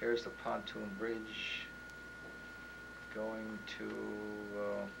 Here's the pontoon bridge going to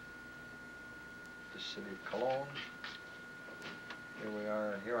the city of Cologne. Here we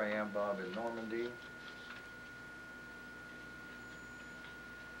are. Here I am, Bob, in Normandy.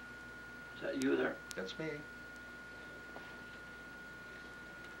 Is that you there? That's me.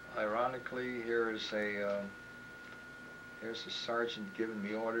 Ironically, here's a sergeant giving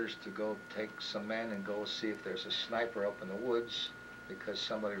me orders to go take some men and go see if there's a sniper up in the woods, because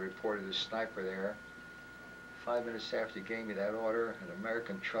somebody reported a sniper there 5 minutes after he gave me that order, an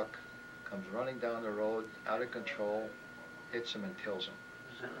American truck comes running down the road, out of control, hits him and kills him.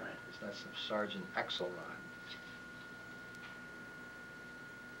 Is that right? That's Sergeant Axelrod.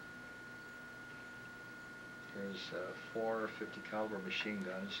 Here's 4 50 caliber machine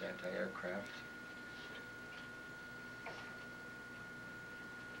guns, anti-aircraft.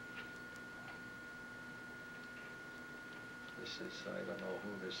 This is, I don't know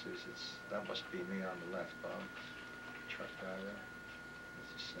who this is. That must be me on the left, Bob. Truck driver.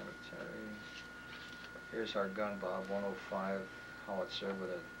 This is cemetery. Here's our gun, Bob, 105 howitzer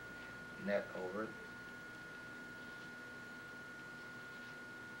with a net over it.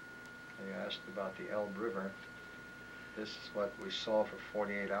 You asked about the Elbe River. This is what we saw for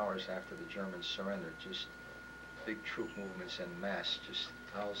 48 hours after the Germans surrendered. Just big troop movements en masse, just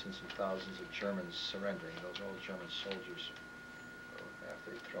thousands and thousands of Germans surrendering. Those old German soldiers,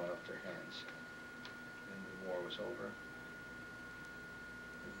 after they'd thrown up their hands. And the war was over.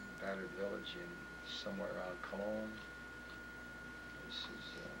 Battered village in somewhere around Cologne. These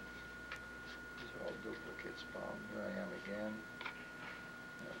are all duplicates, Bob. Here I am again.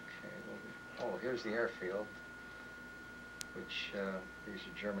 Okay, oh, here's the airfield, which these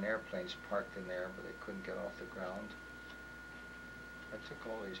are German airplanes parked in there, but they couldn't get off the ground. I took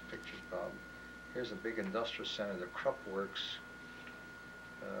all these pictures, Bob. Here's a big industrial center, the Krupp Works,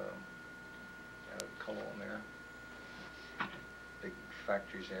 out of Cologne there. Big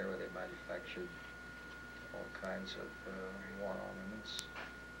factories there where they manufactured all kinds of war armaments.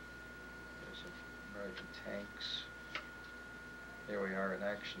 There's American tanks. Here we are in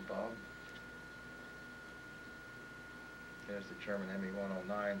action, Bob. There's the German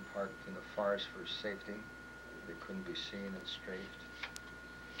Me-109 parked in the forest for safety. They couldn't be seen and strafed.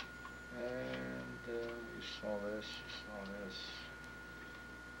 And you saw this, you saw this.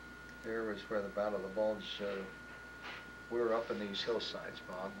 Here was where the Battle of the Bulge, we were up in these hillsides,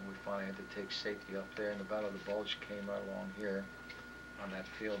 Bob, and we finally had to take safety up there, and the Battle of the Bulge came right along here on that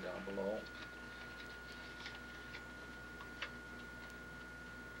field down below.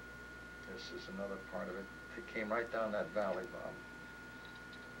 This is another part of it. It came right down that valley, Bob.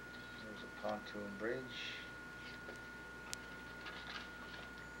 There's a pontoon bridge.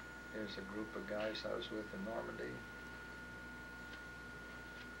 Here's a group of guys I was with in Normandy.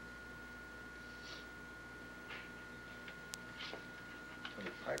 The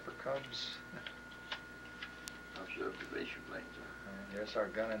Piper Cubs. Observation planes. And here's our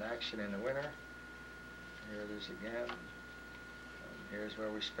gun in action in the winter. Here it is again. And here's where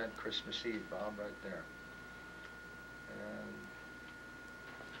we spent Christmas Eve, Bob, right there. And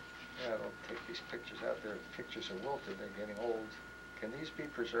yeah, don't take these pictures out there. Pictures are wilted. They're getting old. Can these be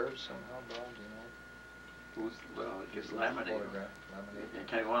preserved somehow, Bob? Do you know? Well, just laminate. Laminate.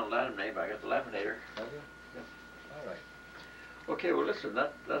 Can you want to laminate? I got the laminator. Have you? Yep. All right. Okay, well listen,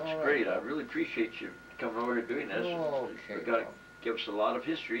 that's right, great. Bob. I really appreciate you coming over and doing this. Okay, You've got to Bob. give us a lot of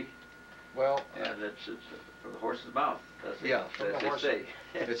history, Well, and it's from the horse's mouth. That's yeah, it, from as the they horse. say.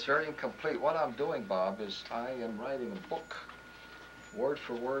 It's very incomplete. What I'm doing, Bob, is I am writing a book, word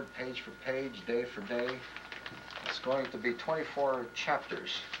for word, page for page, day for day. It's going to be 24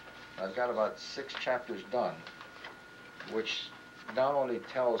 chapters. I've got about 6 chapters done, which not only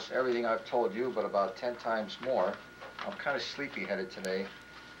tells everything I've told you, but about 10 times more. I'm kind of sleepy-headed today.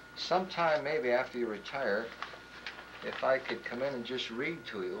 Sometime maybe after you retire, if I could come in and just read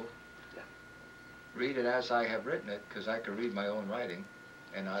to you, read it as I have written it, because I can read my own writing,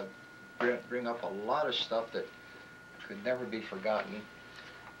 and I bring up a lot of stuff that could never be forgotten,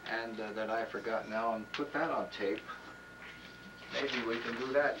 and that I forgot now, and put that on tape. Maybe we can do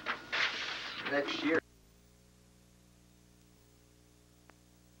that next year.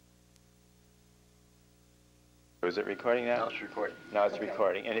 Is it recording now? Now it's recording. Now it's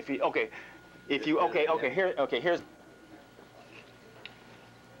recording. And here's. I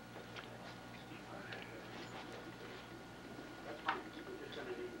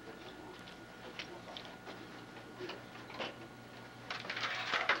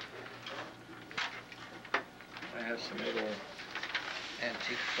have some little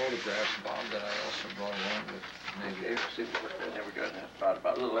antique photographs, Bob, that I also brought along with Okay, maybe see, and then we got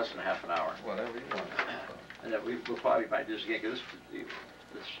about a little less than half an hour. whatever you want. And then we'll probably might do this again, because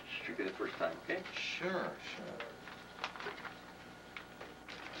this is strictly the first time, okay? Sure, sure.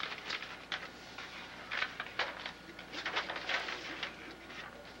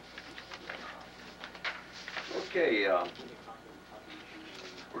 Okay,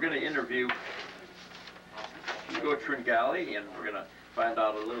 we're going to interview Hugo Trengali, and we're going to find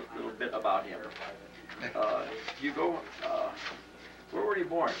out a little bit about him. Hugo, Where were you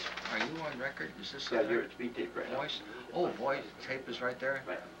born? Are you on record? Is this Yeah, you're at speed tape right now. voice? Oh, voice tape is right there?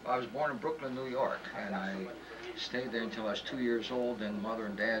 Right. I was born in Brooklyn, New York, and I stayed there until I was 2 years old, and Mother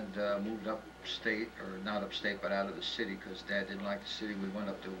and Dad moved upstate, or not upstate, but out of the city, because Dad didn't like the city. We went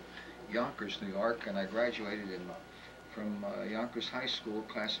up to Yonkers, New York, and I graduated from Yonkers High School,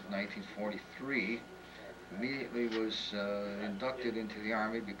 class of 1943. Immediately was inducted into the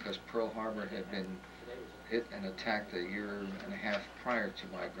Army because Pearl Harbor had been hit and attacked a year and a half prior to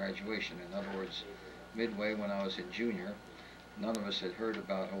my graduation. In other words, midway when I was a junior, none of us had heard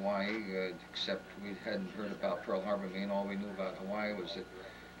about Hawaii, except we hadn't heard about Pearl Harbor, Maine. All we knew about Hawaii was that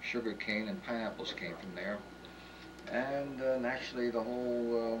sugar cane and pineapples came from there. And naturally the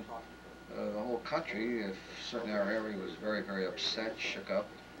whole country, certainly our area, was very, very upset, shook up.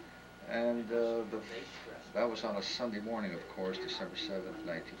 And that was on a Sunday morning, of course, December 7th,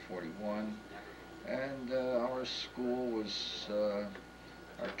 1941. And our school was,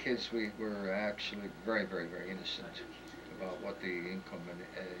 our kids, we were actually very, very, very innocent about what the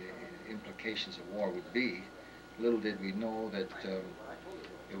implications of war would be. Little did we know that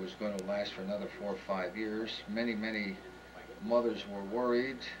it was going to last for another 4 or 5 years. Many, many mothers were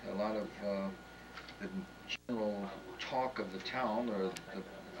worried. A lot of the general talk of the town, or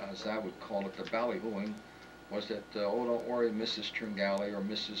as I would call it, the ballyhooing, was that, oh, don't worry, Mrs. Trengali or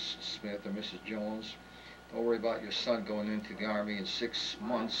Mrs. Smith or Mrs. Jones, don't worry about your son going into the Army in 6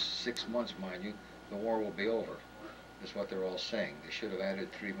 months, mind you, the war will be over, is what they're all saying. They should have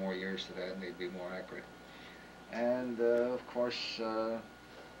added 3 more years to that and they'd be more accurate. And of course,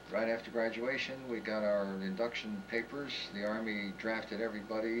 right after graduation, we got our induction papers. The Army drafted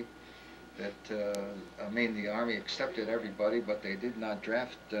everybody that, the Army accepted everybody, but they did not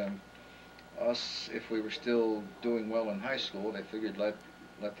draft us if we were still doing well in high school. They figured let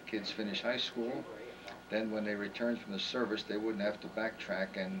the kids finish high school. Then when they returned from the service, they wouldn't have to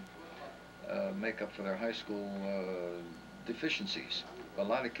backtrack and make up for their high school deficiencies. A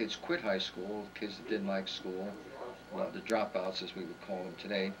lot of kids quit high school, kids that didn't like school, a lot of the dropouts as we would call them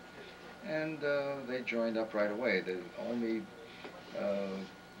today, and they joined up right away. The only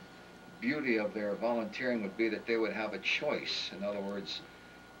beauty of their volunteering would be that they would have a choice. In other words,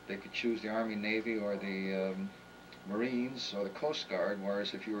 they could choose the Army, Navy, or the Marines, or the Coast Guard,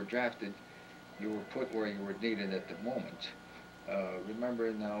 whereas if you were drafted, you were put where you were needed at the moment.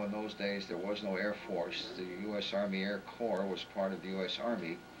 Remember now, in those days, there was no Air Force. The U.S. Army Air Corps was part of the U.S.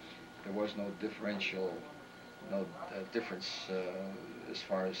 Army. There was no difference as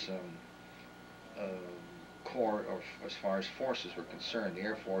far as corps, or as far as forces were concerned. The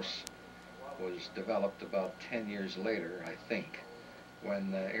Air Force was developed about 10 years later, I think,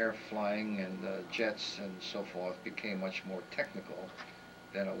 when air flying and jets and so forth became much more technical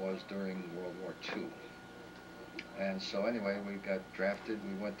than it was during World War II. And so anyway, we got drafted.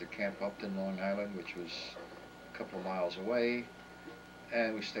 We went to Camp Upton, Long Island, which was a couple of miles away,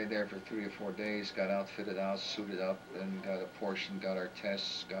 and we stayed there for 3 or 4 days, got outfitted out, suited up, and got a portion, got our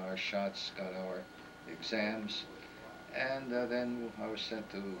tests, got our shots, got our exams, and then I was sent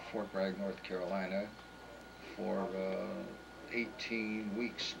to Fort Bragg, North Carolina for 18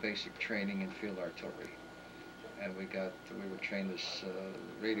 weeks basic training in field artillery. And we were trained as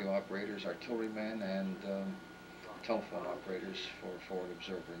radio operators, artillerymen, and telephone operators for forward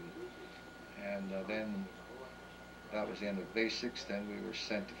observing. And then that was the end of basics. Then we were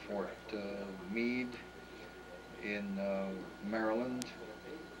sent to Fort Meade in Maryland,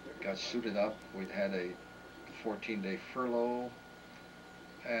 got suited up. We'd had a 14-day furlough,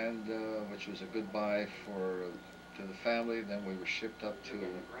 and which was a goodbye to the family. Then we were shipped up to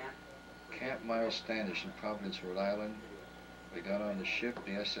Camp Miles Standish in Providence, Rhode Island. We got on the ship,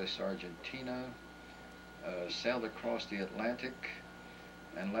 the SS Argentina, sailed across the Atlantic,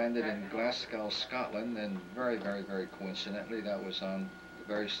 and landed in Glasgow, Scotland. And very, very, very coincidentally, that was on the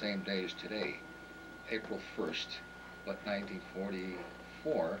very same day as today, April 1st, but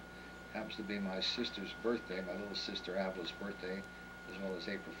 1944. Happens to be my sister's birthday, my little sister Avla's birthday, as well as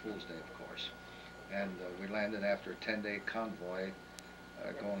April Fool's Day, of course. And we landed after a 10-day convoy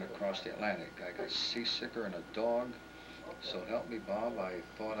going across the Atlantic. I got seasicker and a dog, so help me Bob. I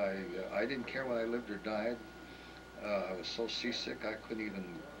thought I didn't care whether I lived or died. I was so seasick I couldn't even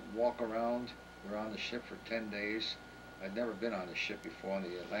walk around. We were on the ship for 10 days. I'd never been on a ship before, and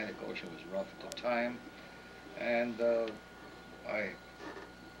the Atlantic Ocean was rough at the time. And I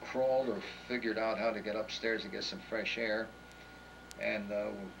crawled or figured out how to get upstairs and get some fresh air. And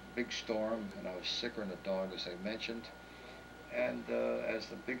big storm, and I was sicker than a dog, as I mentioned. And as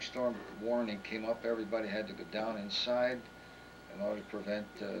the big storm warning came up, everybody had to go down inside in order to prevent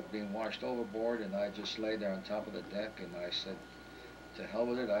being washed overboard. And I just lay there on top of the deck, and I said, to hell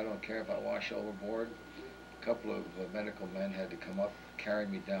with it, I don't care if I wash overboard. A couple of medical men had to come up, carry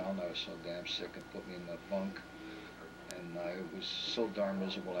me down. I was so damn sick and put me in the bunk. And I was so darn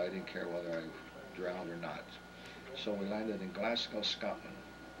miserable I didn't care whether I drowned or not. So we landed in Glasgow, Scotland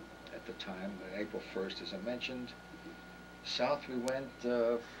at the time, April 1st, as I mentioned. South we went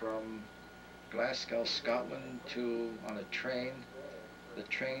from Glasgow, Scotland on a train. The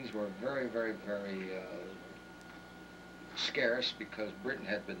trains were very, very, very scarce because Britain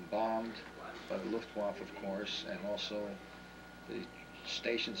had been bombed by the Luftwaffe, of course, and also the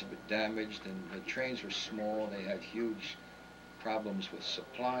stations had been damaged, and the trains were small. They had huge problems with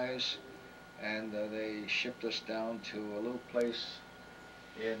supplies, and they shipped us down to a little place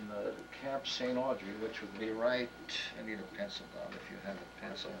in Camp St. Audrey, which would be right, I need a pencil down if you have a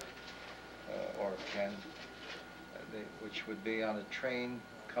pencil or a pen, which would be on a train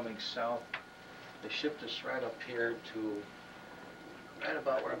coming south. They shipped us right up here to right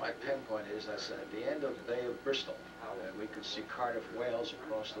about where my pen point is. That's at the end of the Bay of Bristol. We could see Cardiff, Wales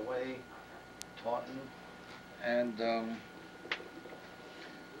across the way, Taunton, and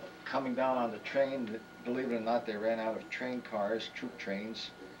coming down on the train, believe it or not, they ran out of train cars, troop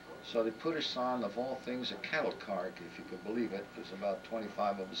trains, so they put us on, of all things, a cattle car, if you could believe it. There's about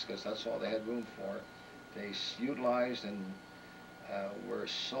 25 of us, because that's all they had room for. They utilized and were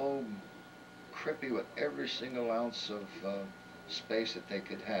so crippy with every single ounce of space that they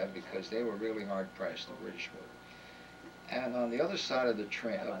could have, because they were really hard pressed, the British were. And on the other side of the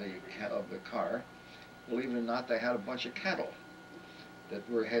train, of the car, believe it or not, they had a bunch of cattle that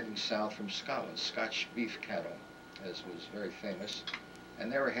were heading south from Scotland, Scotch beef cattle, as was very famous.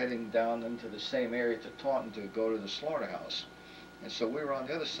 And they were heading down into the same area to Taunton to go to the slaughterhouse. And so we were on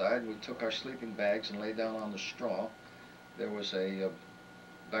the other side. We took our sleeping bags and lay down on the straw. There was a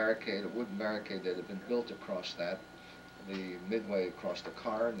barricade, a wooden barricade that had been built across that, the midway across the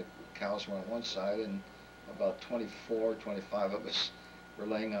car, and the cows were on one side, and about 24, 25 of us were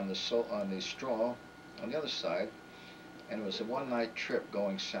laying on the straw on the other side. And it was a one-night trip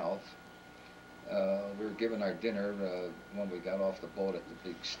going south. We were given our dinner when we got off the boat at the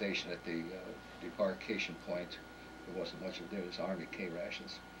big station at the debarkation point. There wasn't much of it, it was Army K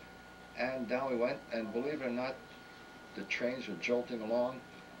rations. And down we went, and believe it or not, the trains were jolting along,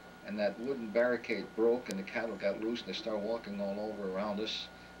 and that wooden barricade broke, and the cattle got loose, and they started walking all over around us.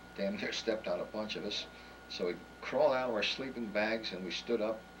 Damn near stepped on a bunch of us. So we crawled out of our sleeping bags, and we stood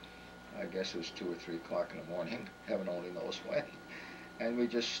up. I guess it was 2 or 3 o'clock in the morning, heaven only knows when. And we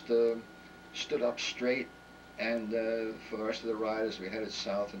just stood up straight, and for the rest of the ride, as we headed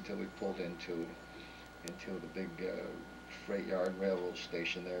south until we pulled into the big freight yard railroad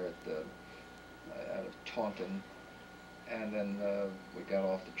station there out of Taunton. And then we got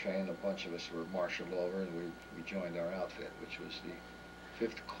off the train. A bunch of us were marshaled over, and we joined our outfit, which was the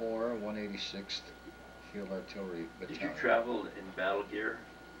 5th Corps, 186th Field Artillery Battalion. Did you travel in battle gear,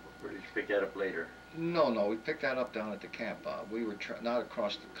 or did you pick that up later? No, we picked that up down at the camp. We were not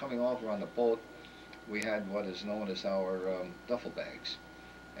across, coming over on the boat, we had what is known as our duffel bags.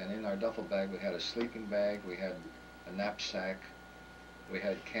 And in our duffel bag we had a sleeping bag, we had a knapsack, we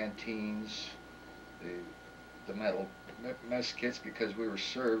had canteens, the metal mess kits, because we were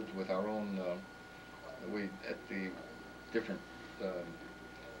served with our own, at the different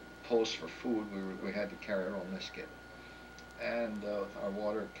posts for food, we had to carry our own mess kit. And our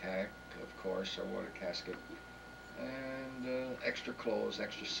water of course, our water casket, and extra clothes,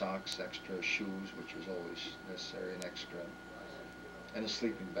 extra socks, extra shoes, which was always necessary, and extra, and a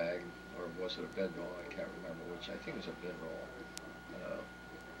sleeping bag, or was it a bedroll? I can't remember which. I think it was a bedroll.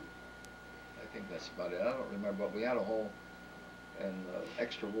 I think that's about it. I don't remember, but we had a whole, and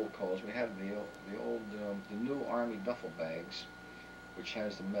extra wool clothes. We had the new Army duffel bags, which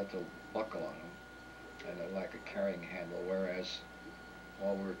has the metal buckle on them, and a lack of carrying handle, whereas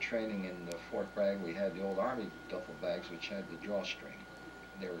while we were training in Fort Bragg, we had the old Army duffel bags, which had the drawstring.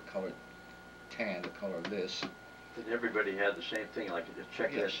 They were colored tan, the color of this. Did everybody have the same thing, like a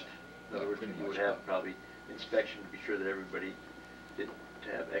checklist? Yes. In other words, you would have probably inspection to be sure that everybody didn't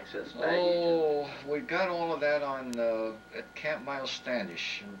have excess baggage. Oh, we got all of that on at Camp Miles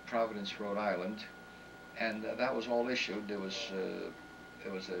Standish in Providence, Rhode Island, and that was all issued. It was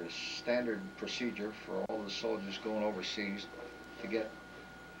a standard procedure for all the soldiers going overseas to get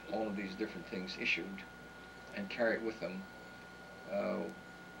all of these different things issued and carry it with them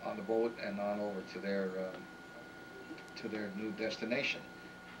on the boat and on over to their new destination.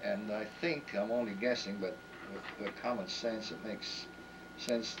 And I think, I'm only guessing, but with the common sense, it makes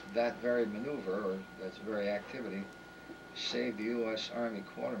sense that very maneuver, or that very activity, saved the U.S. Army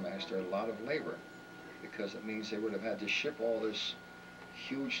Quartermaster a lot of labor, because it means they would have had to ship all this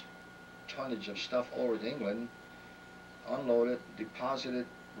huge tonnage of stuff over to England, unload it, deposit it,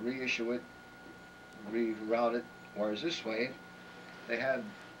 reissue it, reroute it, whereas this way, they had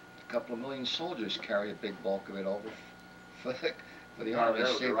a couple of million soldiers carry a big bulk of it over for the army. That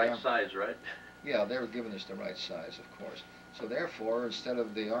was the right size, right? Yeah, they were giving us the right size, of course. So therefore, instead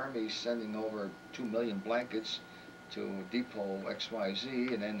of the army sending over 2 million blankets to Depot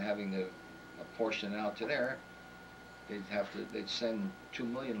XYZ and then having to apportion out to there, they'd send 2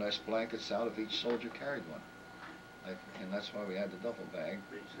 million less blankets out if each soldier carried one. And that's why we had the duffel bag.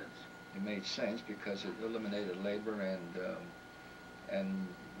 Made sense. It made sense because it eliminated labor and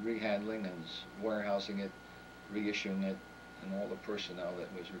rehandling and warehousing it, reissuing it, and all the personnel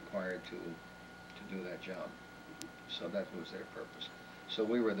that was required to do that job. So that was their purpose. So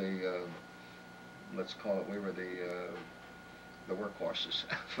we were the, let's call it, we were the workhorses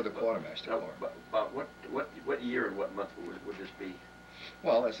for the quartermaster corps. About what year and what month would this be?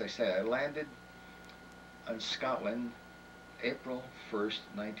 Well, as I say, I landed in Scotland April 1st,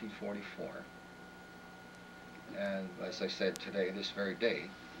 1944. And as I said today, this very day,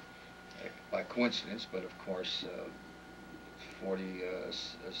 by coincidence, but of course,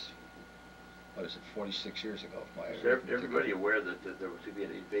 46 years ago. Is everybody aware that there was to be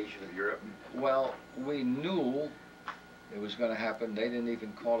an invasion of Europe? Well, we knew it was going to happen. They didn't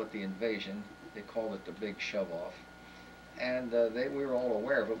even call it the invasion. They called it the big shove-off. And we were all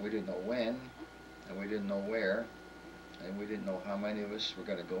aware of it. We didn't know when, and we didn't know where, and we didn't know how many of us were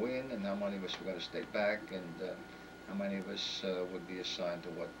going to go in, and how many of us were going to stay back, and how many of us would be assigned to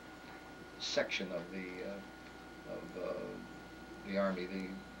what section of the Army.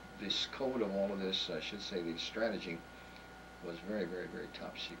 This code of all of this, I should say, the strategy was very, very, very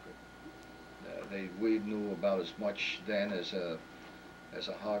top secret. We knew about as much then as a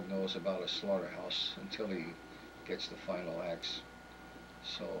hog knows about a slaughterhouse until he gets the final axe.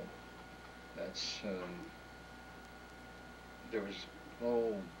 So that's there was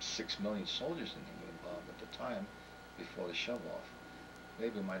 6 million soldiers in England, Bob, at the time before the shove-off.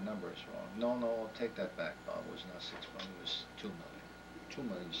 Maybe my number is wrong. No, I'll take that back, Bob. It was not 6 million. It was 2 million. 2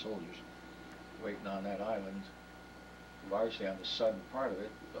 million soldiers waiting on that island, largely on the southern part of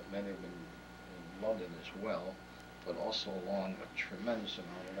it, but many of them in London as well, but also along a tremendous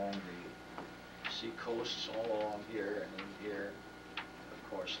amount along the sea coasts, all along here and in here, of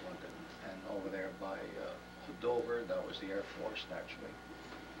course, London, and over there by Dover. That was the Air Force, naturally,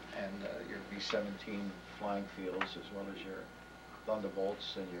 and your B-17 flying fields, as well as your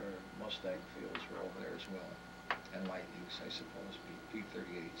Thunderbolts and your Mustang fields were over there as well. And Lightnings, I suppose,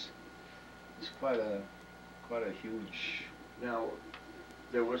 P-38s. It's quite a huge. Now,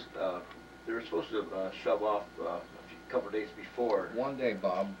 they were supposed to shove off a couple of days before. One day,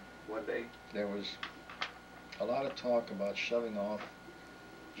 Bob. One day. There was a lot of talk about shoving off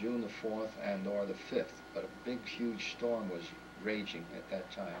June the 4th and/or the 5th, but a big, huge storm was raging at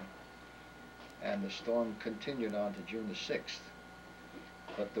that time, and the storm continued on to June the 6th.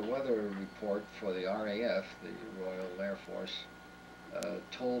 But the weather report for the RAF, the Royal Air Force,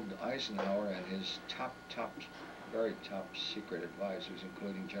 told Eisenhower and his very top secret advisors,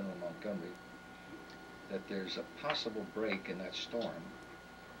 including General Montgomery, that there's a possible break in that storm,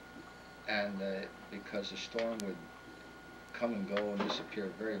 and because the storm would come and go and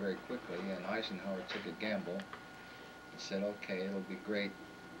disappear very, very quickly, and Eisenhower took a gamble and said, okay, it'll be great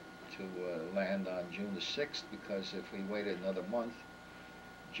to land on June the 6th, because if we waited another month,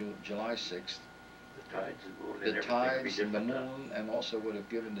 July 6th, the tides and the moon, and also would have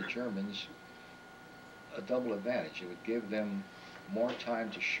given the Germans a double advantage. It would give them more time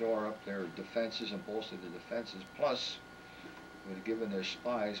to shore up their defenses and bolster the defenses, plus it would have given their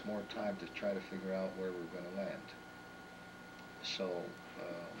spies more time to try to figure out where we're going to land. So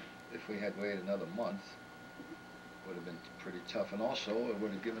if we had waited another month, it would have been pretty tough, and also it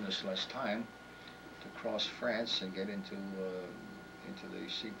would have given us less time to cross France and get into the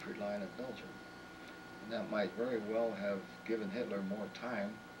Siegfried Line of Belgium. And that might very well have given Hitler more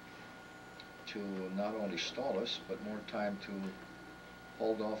time to not only stall us, but more time to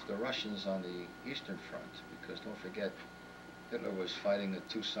hold off the Russians on the Eastern Front, because don't forget, Hitler was fighting a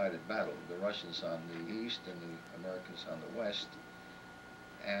two-sided battle, the Russians on the east and the Americans on the west,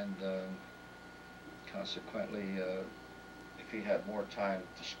 and consequently, if he had more time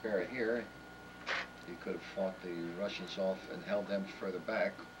to spare here, he could have fought the Russians off and held them further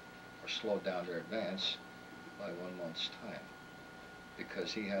back, or slowed down their advance by 1 month's time,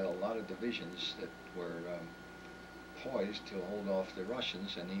 because he had a lot of divisions that were poised to hold off the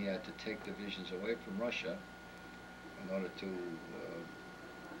Russians, and he had to take divisions away from Russia in order to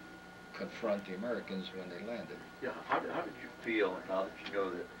confront the Americans when they landed. Yeah, how did you feel now that you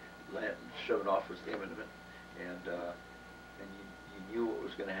know that showing off was imminent, and you knew what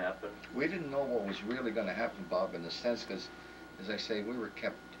was going to happen? We didn't know what was really going to happen, Bob, in a sense, because, as I say, we were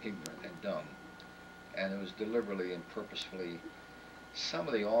kept ignorant and dumb, and it was deliberately and purposefully. Some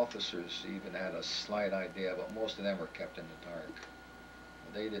of the officers even had a slight idea, but most of them were kept in the dark.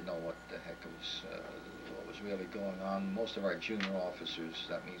 They didn't know what the heck what was really going on. Most of our junior officers,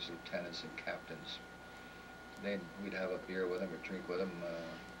 that means lieutenants and captains, we'd have a beer with them or drink with them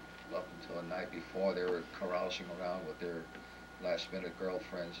up until the night before. They were carousing around with their last-minute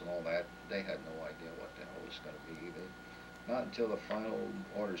girlfriends and all that. They had no idea what the hell it was going to be either. Not until the final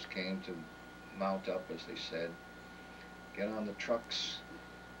orders came to mount up, as they said, get on the trucks,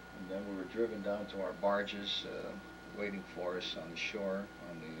 and then we were driven down to our barges, waiting for us on the shore,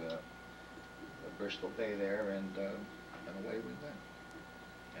 on the Bristol Bay there, and away we went.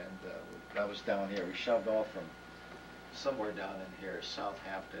 And that was down here. We shoved off from somewhere down in here,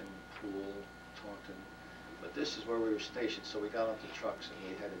 Southampton, Poole, Taunton. But this is where we were stationed, so we got off the trucks and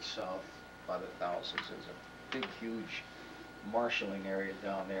we headed south by the thousands. There's a big, huge marshalling area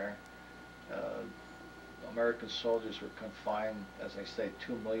down there. American soldiers were confined, as I say,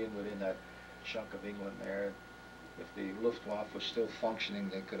 2 million within that chunk of England there. If the Luftwaffe was still functioning,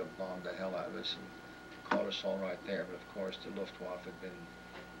 they could have bombed the hell out of us and caught us all right there. But of course, the Luftwaffe had been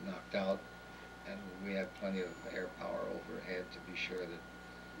knocked out, and we had plenty of air power overhead to be sure that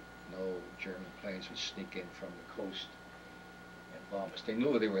no German planes would sneak in from the coast and bomb us. They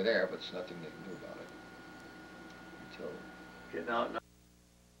knew they were there, but there's nothing they could do about it. Until Okay, now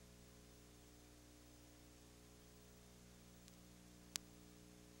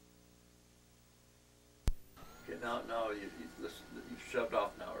you've shoved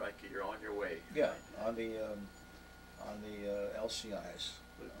off now, right? You're on your way. yeah, on the LCIs.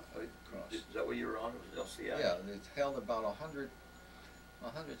 Cross. Is that what you were on? It was LCI? Yeah, it held about 100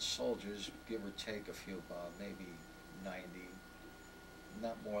 soldiers, give or take a few, Bob, maybe 90,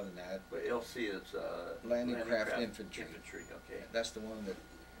 not more than that. But LC is Landing Craft Infantry. Infantry, okay. That's the one that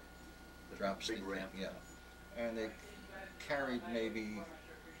drops big the ramp. Yeah, and they carried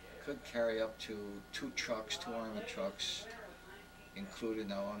could carry up to 2 trucks, 2 Army trucks included.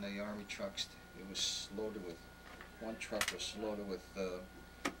 Now on the Army trucks, it was loaded with, one truck was loaded with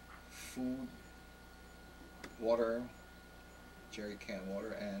food, water, jerry can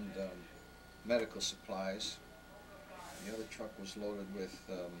water, and medical supplies. The other truck was loaded with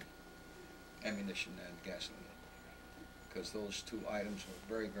ammunition and gasoline, because those 2 items were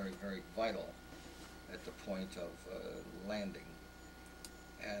very, very, very vital at the point of landing.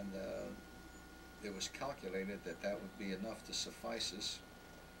 And it was calculated that that would be enough to suffice us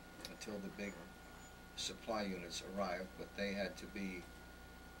until the big supply units arrived, but they had to be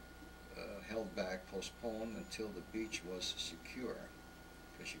held back, postponed until the beach was secure,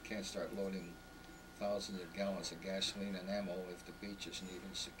 because you can't start loading thousands of gallons of gasoline and ammo if the beach isn't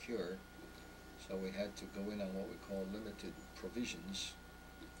even secure. So we had to go in on what we call limited provisions,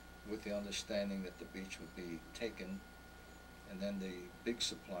 with the understanding that the beach would be taken, and then the big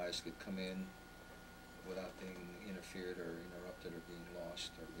supplies could come in without being interfered or interrupted or being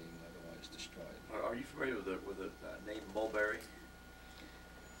lost or being otherwise destroyed. Are you familiar with the name Mulberry?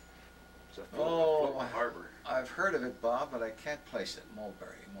 It's a Oh, floating harbor. I've heard of it, Bob, but I can't place it.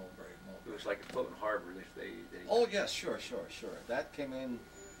 Mulberry. It was like a floating harbor. They Oh, yes, sure. That came in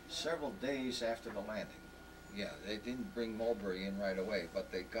several days after the landing. Yeah, they didn't bring Mulberry in right away,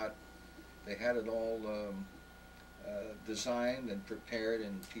 but they had it all designed and prepared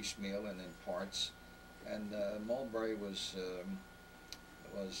in piecemeal and in parts, and Mulberry was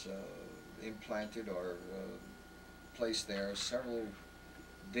implanted or placed there several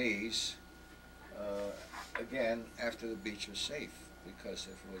days, again after the beach was safe, because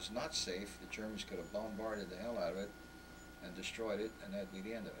if it was not safe, the Germans could have bombarded the hell out of it and destroyed it, and that'd be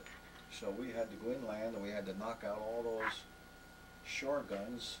the end of it. So we had to go inland, and we had to knock out all those shore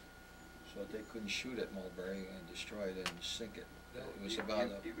guns so that they couldn't shoot at Mulberry and destroy it and sink it. It was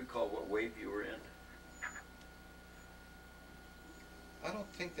about do you recall what wave you were in? I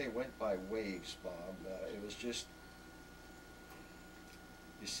don't think they went by waves, Bob. It was just,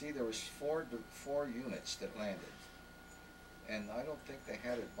 you see, there was four units that landed, and I don't think they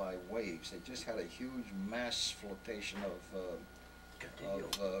had it by waves. They just had a huge mass flotation of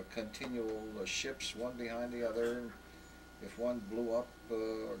continual ships, one behind the other. If one blew up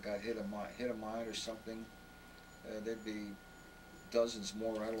or got hit a mine or something, there'd be dozens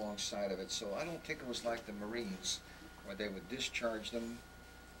more right alongside of it. So I don't think it was like the Marines, where they would discharge them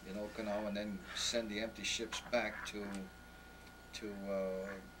in Okinawa and then send the empty ships back to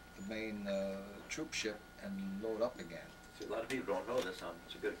the main troop ship and load up again. See, a lot of people don't know this.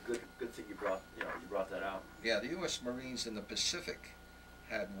 It's a good thing you brought that out. Yeah, the U.S. Marines in the Pacific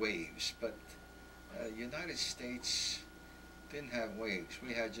had waves, but United States didn't have waves.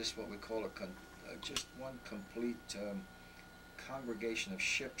 We had just what we call just one complete congregation of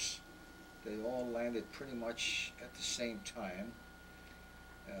ships. They all landed pretty much at the same time.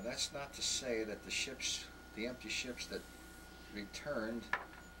 That's not to say that the empty ships that returned,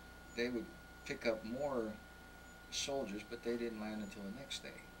 they would pick up more soldiers, but they didn't land until the next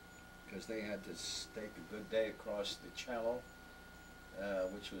day, because they had to take a good day across the channel,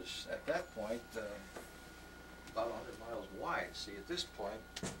 which was at that point about 100 miles wide. See, at this point,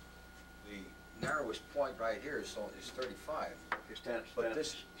 the narrowest point right here is 35. You stand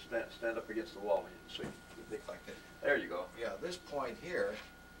up against the wall, so you think like that. There you go. Yeah, this point here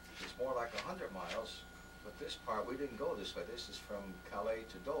is more like 100 miles, but this part we didn't go this way. This is from Calais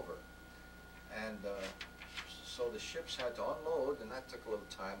to Dover, and so the ships had to unload, and that took a little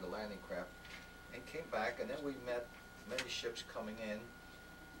time, the landing craft, and came back, and then we met many ships coming in.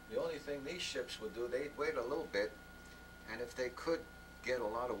 The only thing these ships would do, they'd wait a little bit, and if they could get a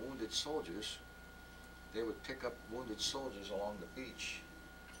lot of wounded soldiers, they would pick up wounded soldiers along the beach,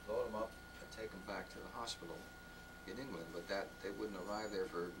 load them up, and take them back to the hospital in England, but they wouldn't arrive there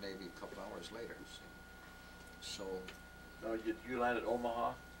for maybe a couple hours later. So. No, you landed at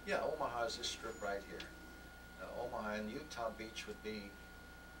Omaha? Yeah, Omaha is this strip right here. Omaha and Utah Beach would be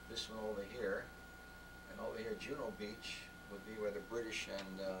this one over here, and over here Juno Beach would be where the British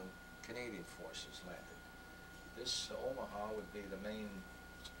and Canadian forces landed. This Omaha would be the main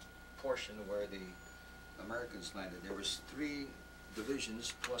portion where the Americans landed. There was 3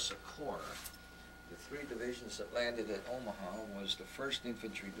 divisions plus a corps. The 3 divisions that landed at Omaha was the 1st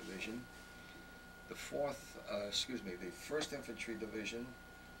Infantry Division, the 1st Infantry Division,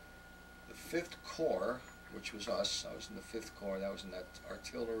 the 5th Corps, which was us. I was in the 5th Corps. That was in that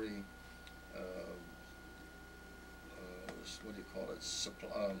artillery, what do you call it,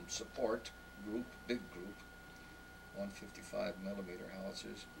 support group, big group, 155 millimeter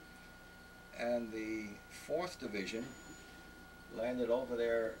howitzers. And the 4th Division landed over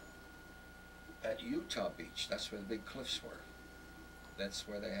there at Utah Beach. That's where the big cliffs were. That's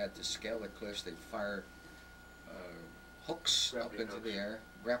where they had to scale the cliffs. They'd fire hooks up into the air,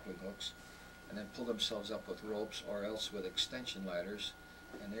 grappling hooks, and then pull themselves up with ropes or else with extension ladders.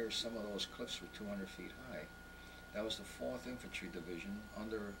 And there, some of those cliffs were 200 feet high. That was the 4th Infantry Division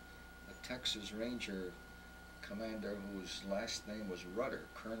under a Texas Ranger commander whose last name was Rudder,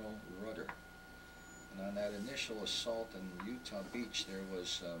 Colonel Rudder. And on that initial assault in Utah Beach, there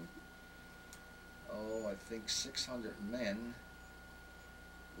was, I think 600 men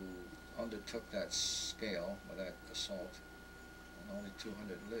who undertook that scale, or that assault, and only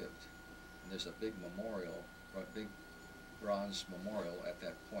 200 lived. And there's a big memorial, a big bronze memorial at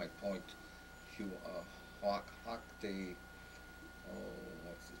that point, Point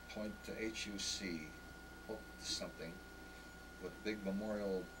HUC, something, with a big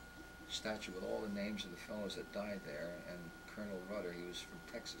memorial statue with all the names of the fellows that died there, and Colonel Rudder, he was from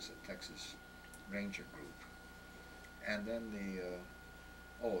Texas, a Texas Ranger group. And then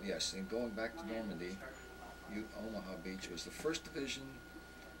and going back to Normandy, Omaha Beach was the 1st Division,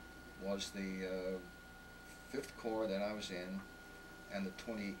 was the 5th Corps that I was in, and the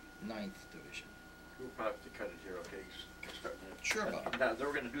 29th Division. We'll probably have to cut it here, okay? Start Sure, Bob. Now,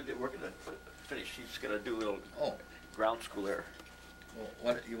 we're going to finish. He's going to do a little ground school there. Well,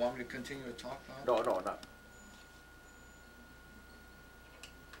 what, you want me to continue to talk now? No, not.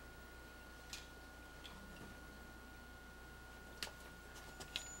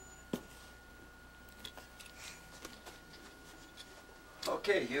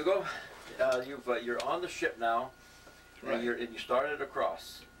 Okay, Hugo, you're on the ship now, Right. and you started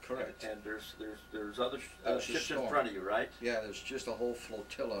across. Correct. And there's other There's a ships in storm. front of you, right? Yeah, there's just a whole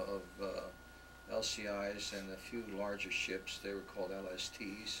flotilla of LCIs and a few larger ships. They were called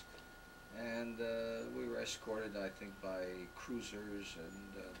LSTs, and we were escorted, I think, by cruisers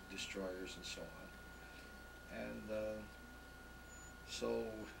and destroyers and so on. And so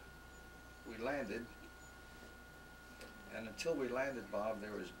we landed. And until we landed, Bob,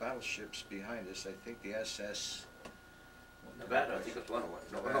 there was battleships behind us. I think the SS Nevada, I think it was one of them.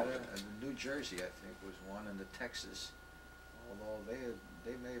 Nevada, and the New Jersey, I think, was one, and the Texas. Although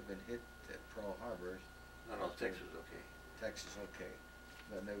they may have been hit at Pearl Harbor. No, Texas, okay. Texas, okay.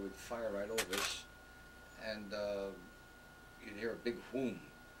 Then they would fire right over us, and you'd hear a big whoom.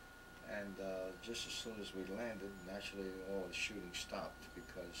 And just as soon as we landed, naturally all the shooting stopped,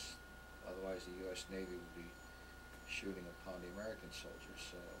 because otherwise the U.S. Navy would be shooting upon the American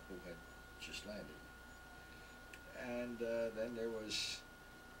soldiers who had just landed. And then there was,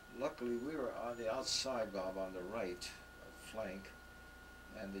 luckily we were on the outside, Bob, on the right flank,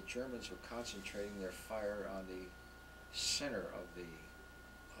 and the Germans were concentrating their fire on the center of the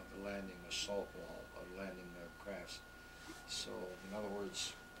landing assault wall, of landing crafts. So, in other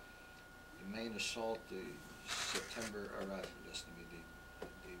words, the main assault, the September, or not, listen to me,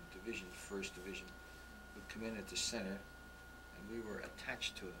 the division, 1st Division, would come in at the center, and we were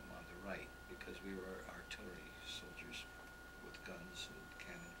attached to them on the right because we were artillery soldiers with guns and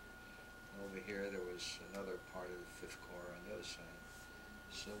cannon. And over here there was another part of the 5th Corps on the other side.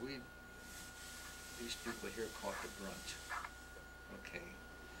 So these people here caught the brunt. Okay.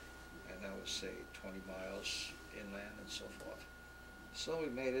 And that was, say, 20 miles inland and so forth. So we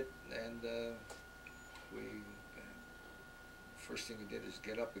made it, and first thing we did is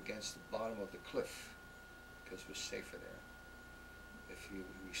get up against the bottom of the cliff because it was safer there.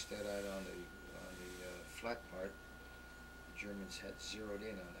 We stayed out on the flat part, the Germans had zeroed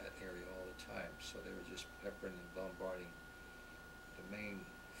in on that area all the time, so they were just peppering and bombarding the main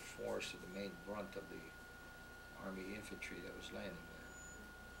force, or the main brunt of the Army infantry that was landing there.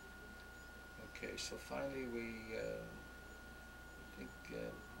 Okay, so finally I think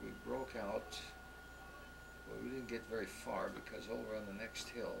we broke out. Well, we didn't get very far because over on the next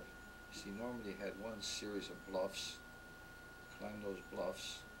hill, you see, normally had one series of bluffs, climbed those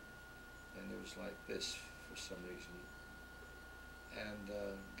bluffs, and it was like this for some reason. And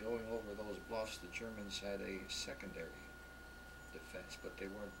going over those bluffs, the Germans had a secondary defense, but they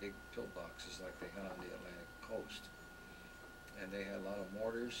weren't big pillboxes like they had on the Atlantic coast. And they had a lot of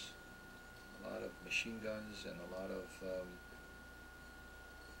mortars, a lot of machine guns, and a lot of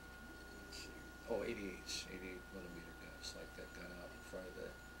 88s, 88mm guns, like that gun out in front of the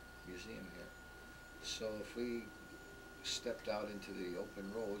museum here. So if we stepped out into the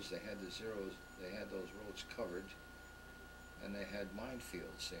open roads, they had the zeros, they had those roads covered, and they had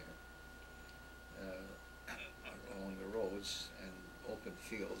minefields there along the roads, and open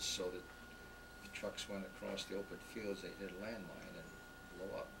fields, so that the trucks went across the open fields, they hit a landmine and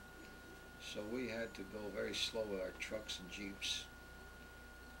blow up. So we had to go very slow with our trucks and jeeps,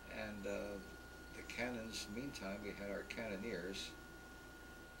 and the cannons, meantime, we had our cannoneers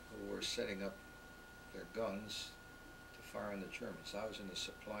who were setting up their guns to fire on the Germans. I was in the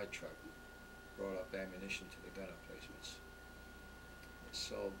supply truck, brought up ammunition to the gun emplacements.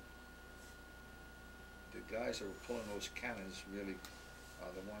 So the guys that were pulling those cannons really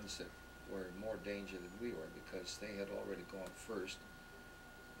are the ones that were in more danger than we were, because they had already gone first.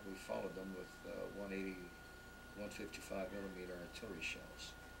 We followed them with 155mm artillery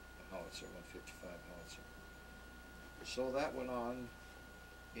shells, a howitzer, 155 howitzer. So that went on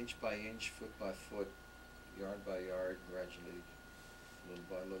inch by inch, foot by foot, yard by yard, gradually, little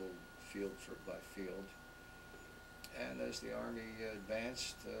by little, field by field. And as the Army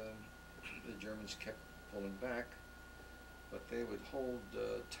advanced, the Germans kept pulling back, but they would hold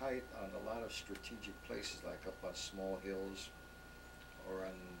tight on a lot of strategic places, like up on small hills, or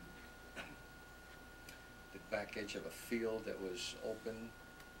on the back edge of a field that was open,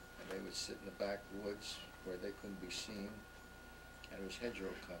 and they would sit in the backwoods where they couldn't be seen, and it was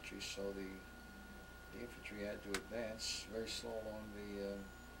hedgerow country, so the infantry had to advance very slow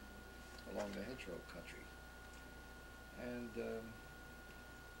along the hedgerow country. And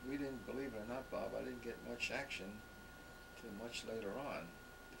we didn't, believe it or not, Bob, I didn't get much action till much later on.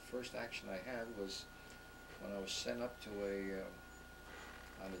 The first action I had was when I was sent up to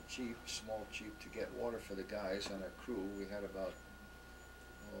on a jeep, small jeep, to get water for the guys on our crew. We had about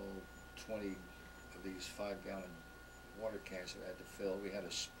 20 of these 5-gallon water cans that we had to fill. We had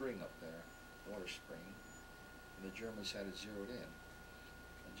a spring up there, water spring, and the Germans had it zeroed in.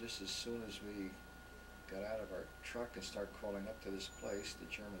 And just as soon as we got out of our truck and started crawling up to this place, the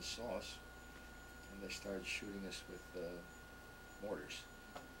Germans saw us, and they started shooting us with mortars.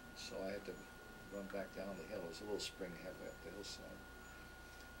 So I had to run back down the hill. There's a little spring halfway up the hillside.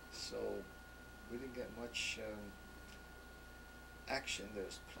 So we didn't get much action.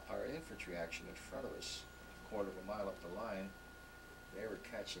 There's our infantry action in front of us, a quarter of a mile up the line. They were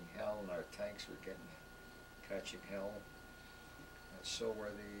catching hell, and our tanks were catching hell. And so were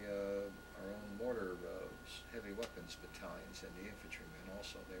our own mortar heavy weapons battalions and the infantrymen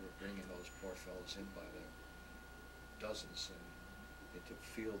also. They were bringing those poor fellows in by the dozens and into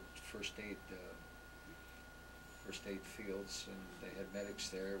first aid fields, and they had medics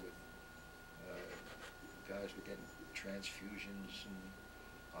there with guys were getting transfusions and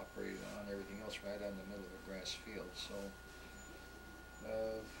operated on, everything else right out in the middle of a grass field. So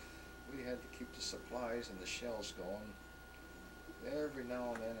we had to keep the supplies and the shells going. Every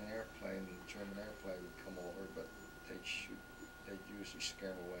now and then an airplane, German airplane would come over, but they'd usually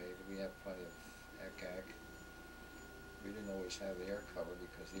scare them away. We had plenty of ack-ack. We didn't always have the air cover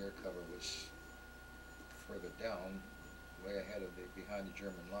because the air cover was further down, way ahead of behind the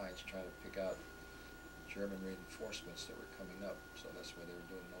German lines, trying to pick out German reinforcements that were coming up. So that's where they were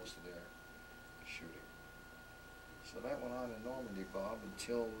doing most of their shooting. So that went on in Normandy, Bob,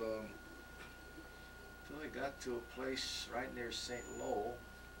 until they got to a place right near St. Lo,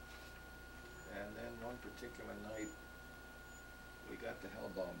 and then one particular night we got the hell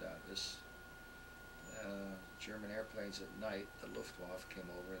bombed out of this. German airplanes at night, the Luftwaffe came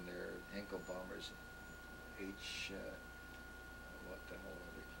over in their Henkel bombers, what the hell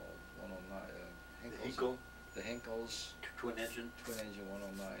are they called? 109, Henkels. The Henkels. Twin engine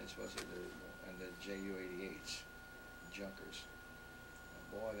 109s, was it? And the Ju-88s, Junkers. And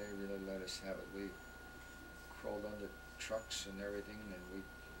boy, they really let us have it. We crawled under trucks and everything, and we'd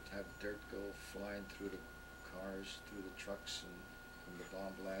have dirt go flying through the cars, through the trucks, and from the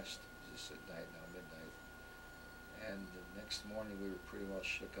bomb blast, just at night, now midnight. And the next morning we were pretty well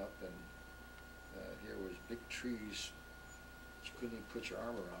shook up, and here was big trees, but you couldn't even put your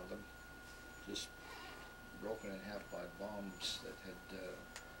arm around them, just broken in half by bombs that had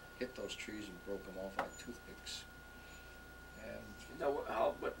hit those trees and broke them off like toothpicks. And now,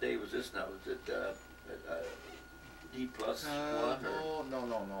 what day was this now? Was it D+1? No,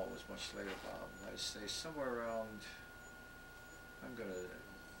 it was much later, Bob. I say somewhere around, I'm going to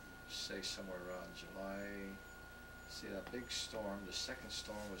say somewhere around July. See, that big storm, the second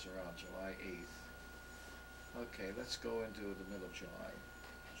storm was around July 8th. Okay, let's go into the middle of July,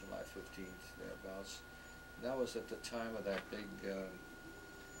 July 15th, thereabouts. That was at the time of that big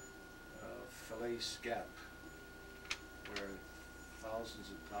Falaise Gap, where thousands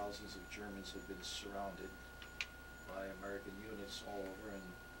and thousands of Germans had been surrounded by American units all over, and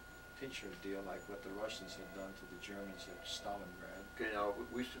pincher deal like what the Russians had done to the Germans at Stalingrad. Okay, now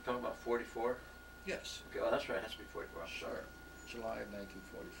we still talking about 44? Yes. Okay, well that's right, it has to be 44, I'm sorry. July of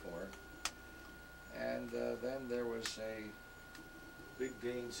 1944. And then there was a big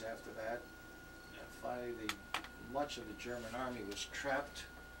gains after that. And finally, much of the German army was trapped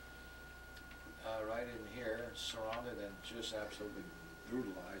right in here, surrounded and just absolutely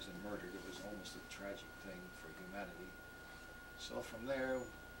brutalized and murdered. It was almost a tragic thing for humanity. So from there,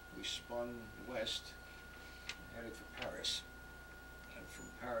 we spun west, headed for Paris. And from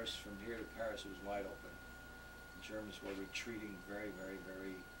Paris, from here to Paris, it was wide open. The Germans were retreating very, very,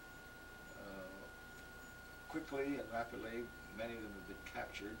 very quickly and rapidly. Many of them had been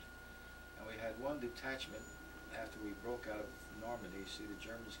captured. And we had one detachment after we broke out of Normandy. See, the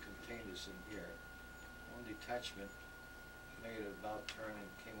Germans contained us in here. One detachment made a about turn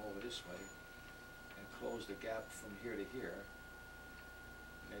and came over this way and closed the gap from here to here.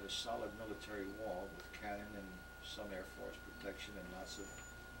 Made a solid military wall with cannon and some Air Force protection and lots of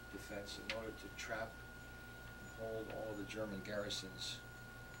defense in order to trap and hold all the German garrisons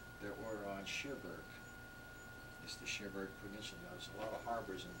that were on Cherbourg. It's the Cherbourg Peninsula. There's a lot of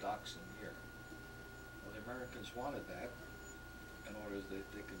harbors and docks in here. Well, the Americans wanted that in order that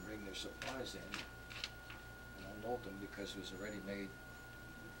they could bring their supplies in and unload them, because it was a ready-made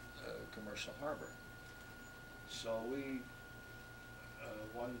commercial harbor. So we,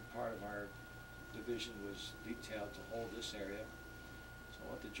 one part of our division was detailed to hold this area. So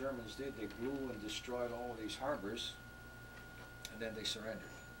what the Germans did, they blew and destroyed all of these harbors, and then they surrendered.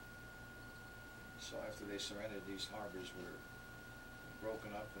 So after they surrendered, these harbors were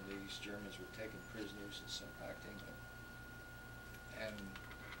broken up, and these Germans were taken prisoners and sent back to England. And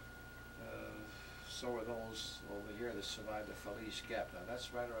so were those over here that survived the Falaise Gap. Now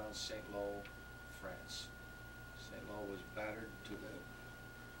that's right around St. Lo, France. St. Lo was battered to the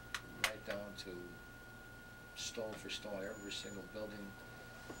right down to stone for stone. Every single building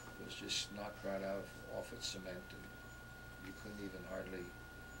was just knocked right out off its cement, and you couldn't even hardly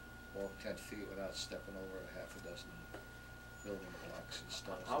walk 10 feet without stepping over a half a dozen building blocks and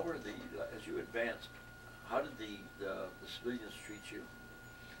stones. How were as you advanced, how did the civilians treat you?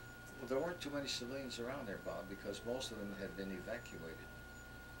 Well, there weren't too many civilians around there, Bob, because most of them had been evacuated.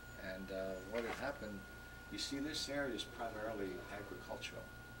 And what had happened, you see, this area is primarily agricultural,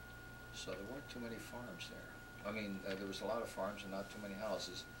 so there weren't too many farms there. I mean, there was a lot of farms and not too many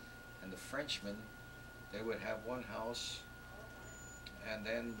houses. And the Frenchmen, they would have one house, and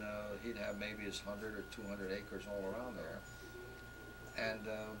then he'd have maybe his 100 or 200 acres all around there. And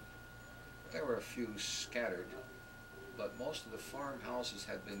there were a few scattered, but most of the farmhouses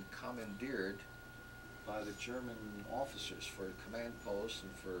had been commandeered by the German officers for command posts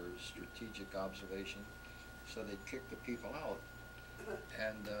and for strategic observation. So they kicked the people out,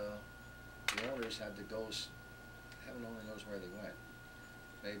 and the owners had to go, heaven only knows where they went.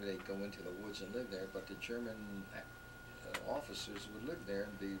 Maybe they'd go into the woods and live there, but the German officers would live there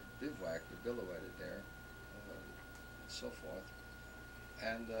and be bivouacked or billowetted there, and so forth.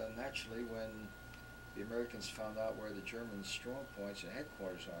 And naturally, when the Americans found out where the German strong points and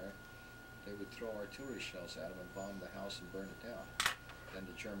headquarters are, they would throw artillery shells at them and bomb the house and burn it down. Then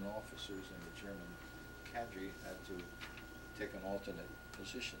the German officers and the German cadre had to take an alternate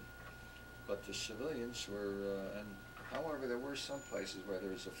position. But the civilians were, however, there were some places where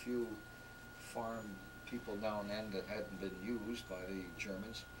there was a few farm people now and then that hadn't been used by the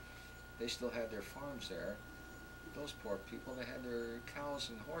Germans. They still had their farms there. Those poor people, they had their cows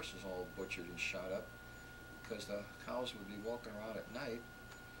and horses all butchered and shot up, because the cows would be walking around at night,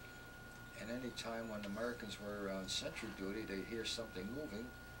 and any time when Americans were on sentry duty, they'd hear something moving,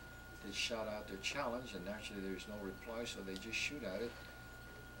 they'd shout out their challenge, and naturally there's no reply, so they just shoot at it.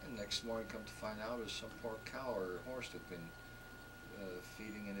 And next morning, come to find out, it was some poor cow or horse that had been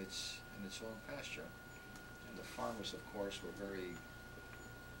feeding in its own pasture. And the farmers, of course, were very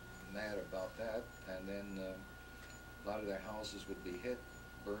mad about that. And then a lot of their houses would be hit,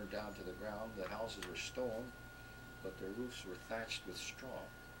 burned down to the ground. The houses were stone, but their roofs were thatched with straw.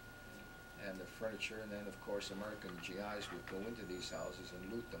 And the furniture, and then, of course, American GIs would go into these houses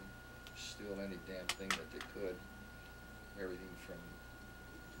and loot them, steal any damn thing that they could. Everything from,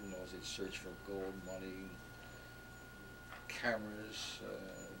 who knows, they'd search for gold, money, cameras,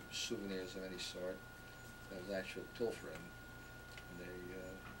 souvenirs of any sort. That was actual pilfering. And the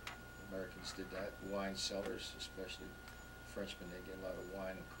Americans did that. Wine cellars, especially Frenchmen, they get a lot of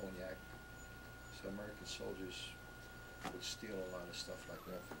wine and cognac. So American soldiers would steal a lot of stuff like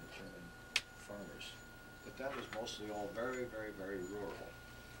that from the German farmers. But that was mostly all very, very, very rural.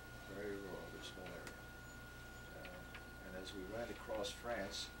 Very rural, this whole area. And as we ran across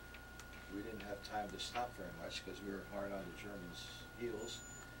France, we didn't have time to stop very much because we were hard on the Germans' heels.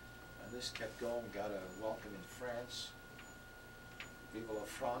 And this kept going, got a welcome in France. Vive la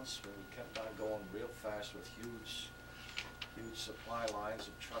France, where we kept on going real fast with huge supply lines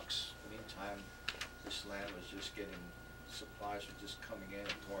of trucks. Meantime, this land was just getting, supplies were just coming in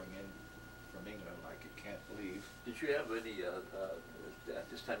and pouring in from England like you can't believe. Did you have any, at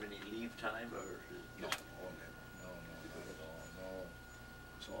this time, any leave time, or? No, oh, never. No, not at all, no.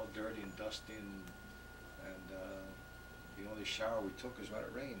 It's all dirty and dusty, and the only shower we took was when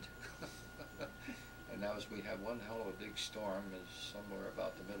it rained. And that was, we had one hell of a big storm, is somewhere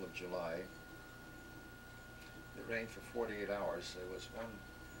about the middle of July. It rained for 48 hours. There was one,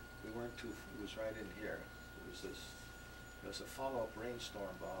 we weren't too, it was right in here. There was a follow-up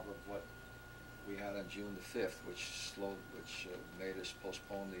rainstorm, Bob, of what we had on June the 5th, which made us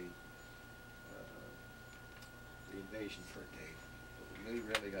postpone the invasion for a day. But we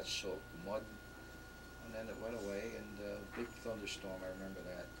really got soaked, mud, and then it went away, and big thunderstorm, I remember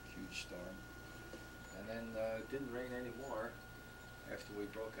that, huge storm. And then it didn't rain anymore after we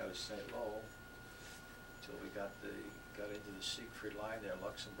broke out of St. Lo, until we got into the Siegfried line there,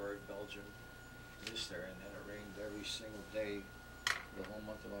 Luxembourg, Belgium, this there, and then it rained every single day the whole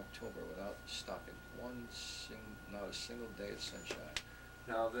month of October without stopping. Not a single day of sunshine.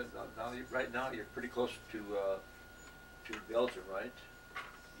 Now, right now you're pretty close to Belgium, right?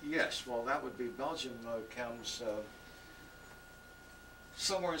 Yes, well, that would be Belgium comes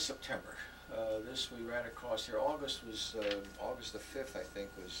somewhere in September. This we ran across here. August the 5th, I think,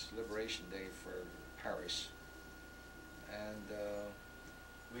 was Liberation Day for Paris, and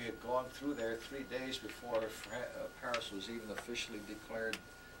we had gone through there 3 days before Paris was even officially declared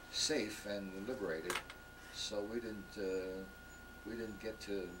safe and liberated. So we didn't get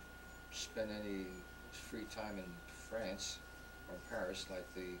to spend any free time in France or Paris like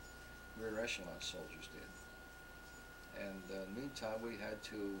the rear echelon soldiers did. And meantime, we had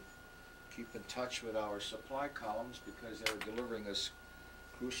to keep in touch with our supply columns because they were delivering us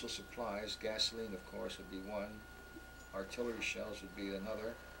crucial supplies. Gasoline, of course, would be one. Artillery shells would be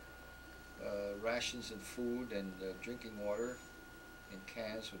another. Rations and food and drinking water in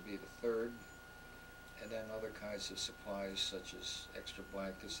cans would be the third. And then other kinds of supplies such as extra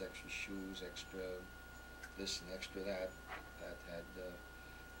blankets, extra shoes, extra this and extra that. That had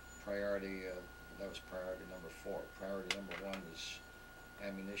priority, that was priority number 4. Priority number 1 was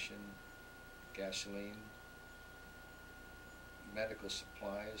ammunition, gasoline, medical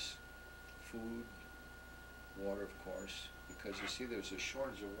supplies, food, water, of course, because you see there's a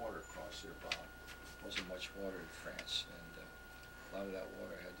shortage of water across there, Bob. Wasn't much water in France, and a lot of that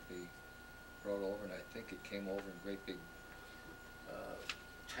water had to be brought over, and I think it came over in great big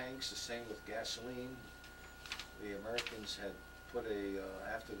tanks. The same with gasoline. The Americans had put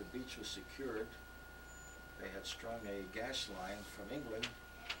after the beach was secured, they had strung a gas line from England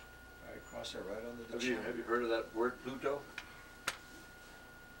right across there, right under the channel. Have you heard of that word, Pluto?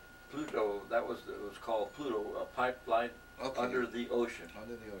 Pluto, it was called Pluto, a pipeline under the ocean.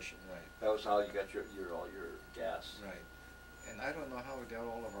 Under the ocean, right. That was how you got all your gas. Right. And I don't know how we got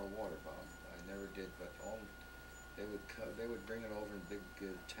all of our water, Bob. I never did, but they would bring it over in big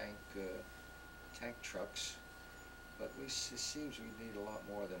tank trucks. But it seems we need a lot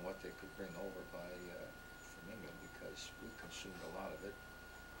more than what they could bring over from England, because we consumed a lot of it.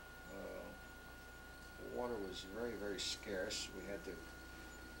 Water was very, very scarce. We had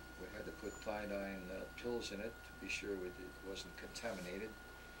to put iodine pills in it to be sure it wasn't contaminated.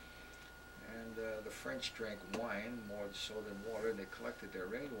 And the French drank wine more so than water, and they collected their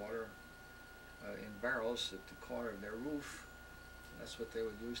rainwater in barrels at the corner of their roof. That's what they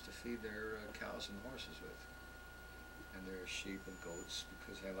would use to feed their cows and horses with, and their sheep and goats,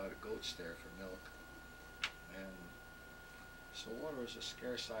 because they had a lot of goats there for milk. And so water was a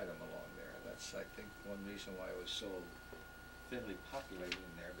scarce item along there. That's, I think, one reason why it was so thinly populated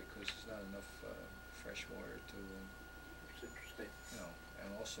in there, because there's not enough fresh water to, It's interesting. you know. And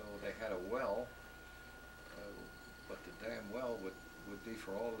also they had a well, but the damn well would be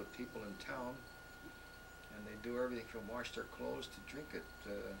for all the people in town, and they do everything from wash their clothes to drink it.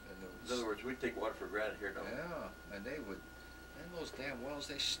 In other words, we take water for granted here, don't we? Yeah, and those damn wells,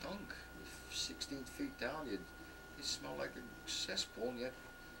 they stunk. 16 feet down, they smell like a cesspool, and yet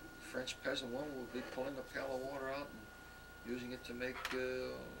a French peasant woman would be pulling a pail of water out and using it to make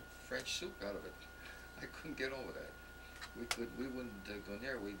French soup out of it. I couldn't get over that. We wouldn't go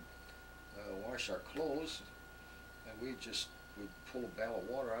near. We'd wash our clothes, and we'd pull a barrel of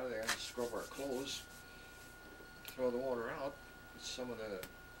water out of there and scrub our clothes, throw the water out. Some of the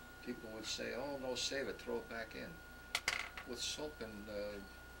people would say, "Oh no, save it, throw it back in," with soap and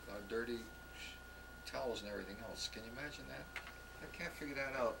our dirty towels and everything else. Can you imagine that? I can't figure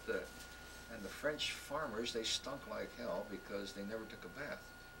that out. And the French farmers, they stunk like hell because they never took a bath.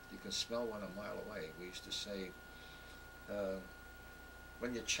 You can smell one a mile away. We used to say,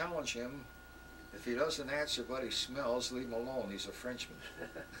 when you challenge him, if he doesn't answer but he smells, leave him alone. He's a Frenchman.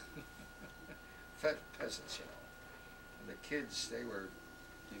 Fat peasants, you know. And the kids,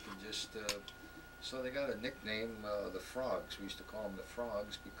 you can just, so they got a nickname, the Frogs. We used to call them the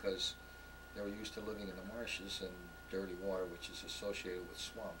Frogs because they were used to living in the marshes and dirty water, which is associated with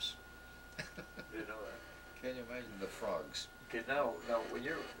swamps. Didn't know that. Can you imagine the Frogs? Okay, now when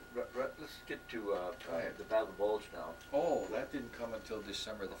let's get to the Battle of Bulge now. Oh, that didn't come until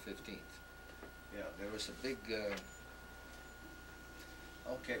December the 15th. Yeah, there was a big,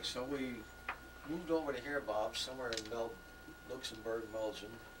 okay, so we moved over to here, Bob, somewhere in Luxembourg,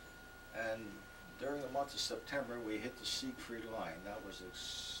 Belgium, and during the month of September we hit the Siegfried Line. That was a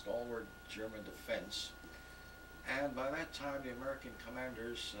stalwart German defense, and by that time the American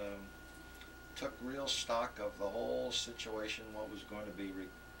commanders took real stock of the whole situation, what was going to be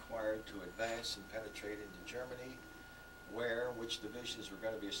required to advance and penetrate into Germany, which divisions were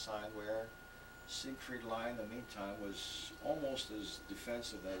going to be assigned where. Siegfried Line, in the meantime, was almost as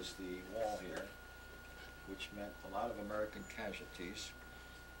defensive as the wall here, which meant a lot of American casualties.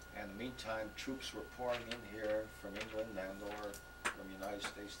 And in the meantime, troops were pouring in here from England and/or from the United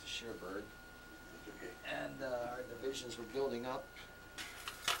States to Cherbourg. Okay. And our divisions were building up,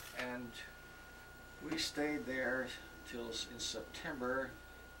 and we stayed there till in September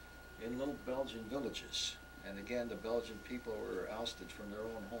in little Belgian villages. And again, the Belgian people were ousted from their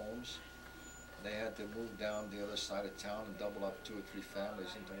own homes. They had to move down the other side of town and double up 2 or 3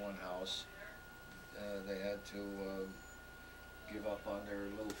 families into one house. They had to give up on their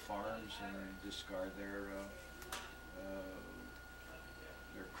little farms and discard their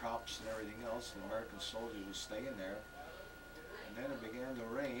crops and everything else. The American soldiers were staying there. And then it began to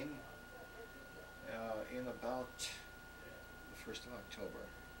rain in about the 1st of October.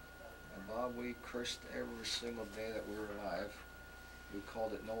 And Bob, we cursed every single day that we were alive. We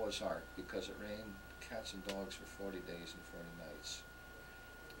called it Noah's Ark because it rained cats and dogs for 40 days and 40 nights.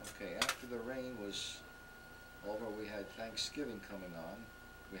 Okay, after the rain was over, we had Thanksgiving coming on.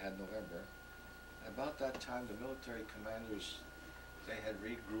 We had November. About that time, the military commanders, they had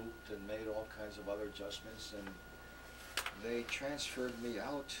regrouped and made all kinds of other adjustments, and they transferred me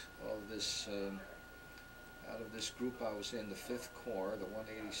out of this group I was in, the 5th Corps, the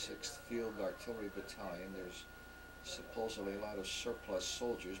 186th Field Artillery Battalion. There's supposedly a lot of surplus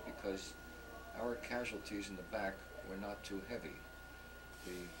soldiers because our casualties in the back were not too heavy.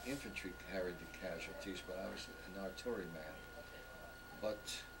 the infantry carried the casualties, but I was an artilleryman.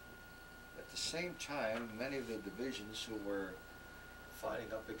 But at the same time, many of the divisions who were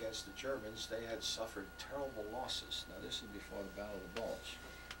fighting up against the Germans, they had suffered terrible losses. Now this is before the Battle of the Bulge.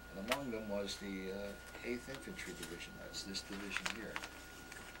 And among them was the 8th Infantry Division. That's this division here.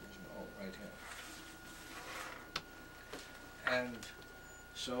 Oh, right here. And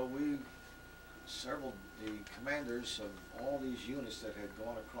so the commanders of all these units that had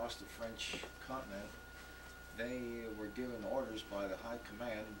gone across the French continent, they were given orders by the high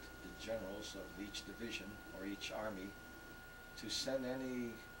command, the generals of each division or each army, to send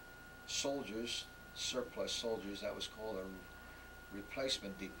any soldiers, surplus soldiers, that was called a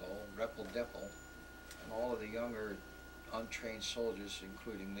replacement depot, repel depot, and all of the younger untrained soldiers,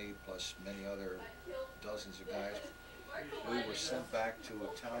 including me, plus many other dozens of guys, we were sent back to a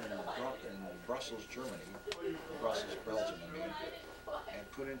town in Brussels, Germany, Brussels, Belgium, I mean,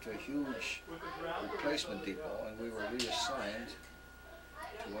 and put into a huge replacement depot, and we were reassigned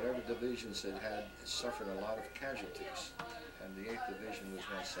to whatever divisions that had suffered a lot of casualties, and the 8th Division was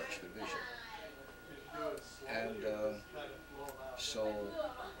one such division. And so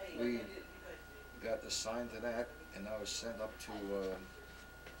we got assigned to that, and I was sent up to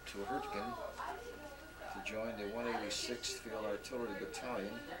Hurtgen to join the 186th Field Artillery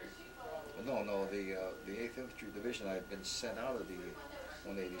Battalion. Well, no, the 8th Infantry Division. I had been sent out of the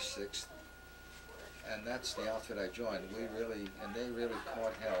 186th, and that's the outfit I joined. They really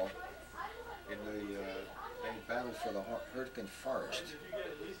caught hell in they battled for the Hurtgen Forest.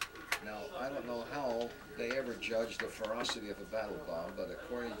 Now, I don't know how they ever judged the ferocity of a battle bomb, but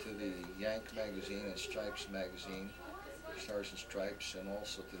according to the Yank magazine and Stripes magazine, Stars and Stripes, and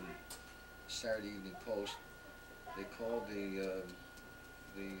also the Saturday Evening Post, they called the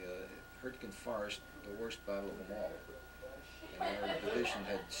Hurtgen Forest the worst battle of them all. And our division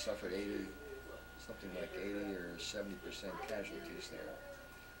had suffered something like 80 or 70% casualties there.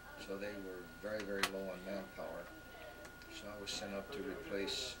 So they were very, very low on manpower. So I was sent up to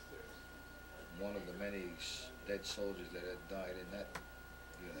replace one of the many dead soldiers that had died in that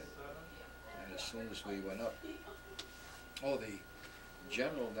unit. And as soon as we went up, the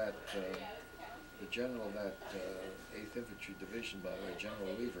general that 8th Infantry Division, by the way,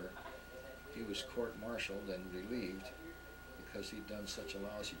 General Weaver, he was court-martialed and relieved because he'd done such a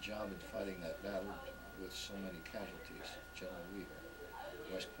lousy job in fighting that battle with so many casualties. General Weaver,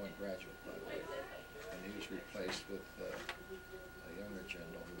 West Point graduate, by the way, and he was replaced with a younger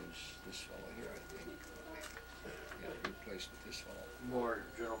general who was this fellow here, I think. Yeah, replaced with this fellow.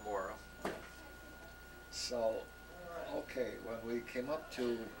 General Moore. So, okay, when we came up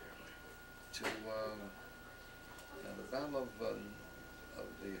to the Battle of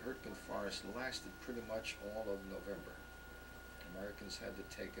the Hurtgen Forest lasted pretty much all of November. Americans had to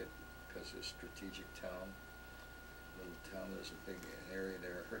take it because it's a strategic town. Little town, there's a big area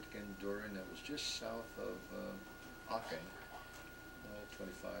there, Hurtgen, Duren, that was just south of Aachen.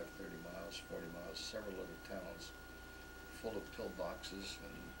 25, 30 miles, 40 miles, several other towns full of pillboxes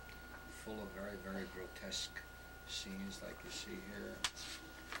and full of very, very grotesque scenes like you see here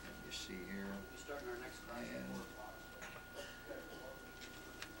and you see here.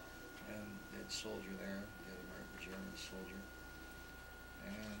 And dead soldier there, dead American German soldier.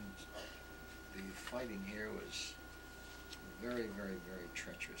 And the fighting here was very, very, very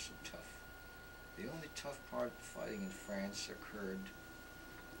treacherous and tough. The only tough part of fighting in France occurred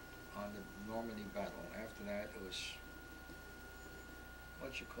on the Normandy battle. After that, it was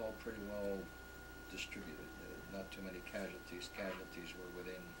what you call pretty well distributed. Not too many casualties. Casualties were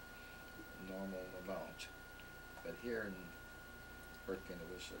within normal amount. But here in Hurtgen,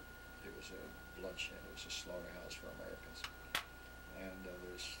 it was a bloodshed. It was a slaughterhouse for Americans. And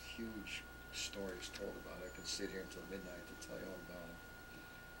there's huge stories told about it. I could sit here until midnight to tell you all about it.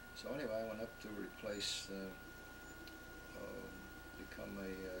 So anyway, I went up to replace become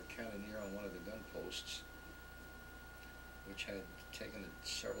a cannoneer on one of the gun posts, which had taken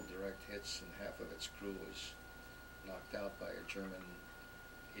several direct hits, and half of its crew was knocked out by a German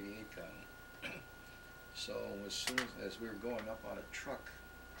 88 gun. So as soon as we were going up on a truck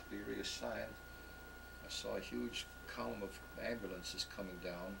to be reassigned, I saw a huge column of ambulances coming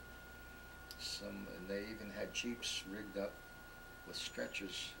down. And they even had jeeps rigged up with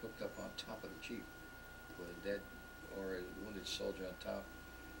stretchers hooked up on top of the jeep with a dead or a wounded soldier on top.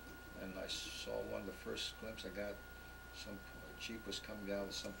 And I saw one of the first glimpses I got, some jeep was coming down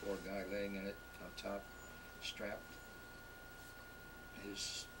with some poor guy laying in it on top, strapped.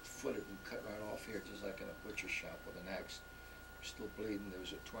 His foot had been cut right off here, just like in a butcher shop with an axe. Still bleeding. There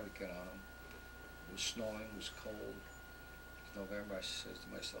was a tourniquet on him. It was snowing, it was cold. November, I says to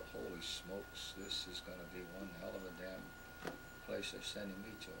myself, holy smokes, this is going to be one hell of a damn place they're sending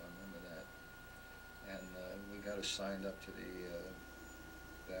me to. I remember that. And we got assigned up to the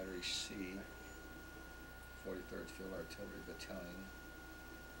Battery C, 43rd Field Artillery Battalion.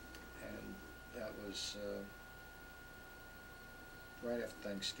 And that was right after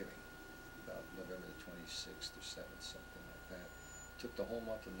Thanksgiving, about November the 26th or 7th, something like that. Took the whole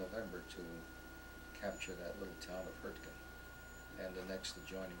month of November to capture that little town of Hurtgen, and the next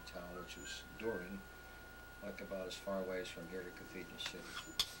adjoining town, which was Durin, like about as far away as from here to Cathedral City,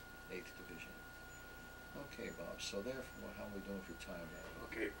 8th Division. Okay, Bob, so therefore, how are we doing for time now?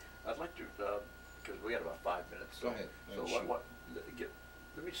 Okay, I'd like to, because we had about 5 minutes. So, Go ahead. So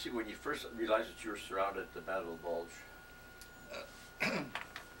let me see, when you first realized that you were surrounded at the Battle of Bulge.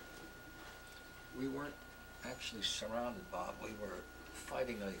 We weren't actually surrounded, Bob. We were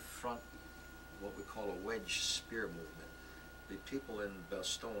fighting a front, what we call a wedge spear movement. The people in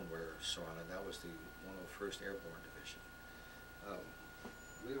Bastogne were surrounded. That was the 101st Airborne Division.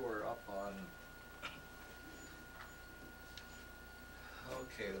 We were up on,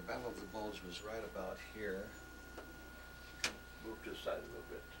 okay, the Battle of the Bulge was right about here. Move to the side a little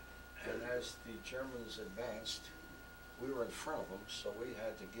bit. And as the Germans advanced, we were in front of them, so we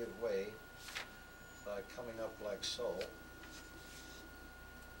had to give way by coming up like so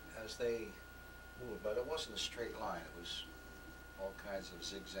as they moved. But it wasn't a straight line. It was all kinds of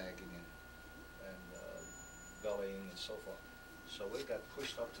zigzagging and bellying and so forth. So we got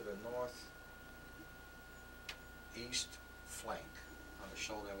pushed up to the northeast flank on the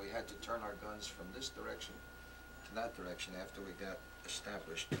shoulder. We had to turn our guns from this direction to that direction after we got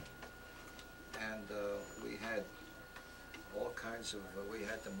established. And we had all kinds of, we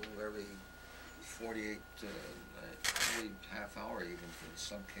had to move every 48, every half hour even in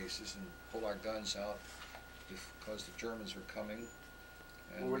some cases, and pull our guns out because the Germans were coming.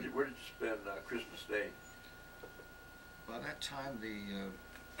 And Where did you spend Christmas Day? By that time, the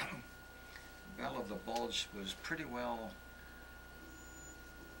Battle of the Bulge was pretty well,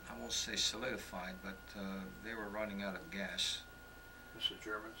 I won't say solidified, but they were running out of gas. This the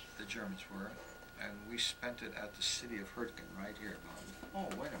Germans? The Germans were. And we spent it at the city of Hurtgen, right here, Bob. Oh,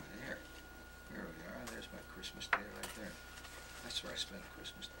 wait a minute, here. Here we are. There's my Christmas Day right there. That's where I spent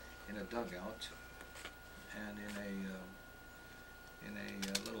Christmas. In a dugout, and in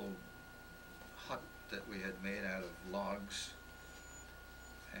a little hut that we had made out of logs.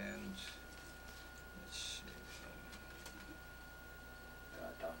 And let's see. I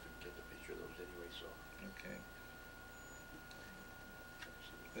doubt we can get a picture of those anyway, so. Okay.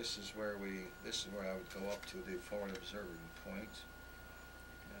 This is where I would go up to the forward observing point,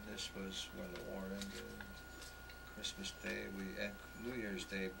 and this was when the war ended. Christmas Day, and New Year's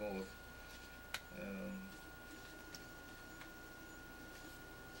Day both.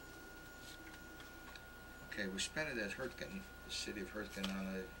 Okay, we spent it at Hurtgen, the city of Hurtgen,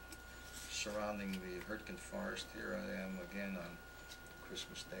 surrounding the Hurtgen forest. Here I am again on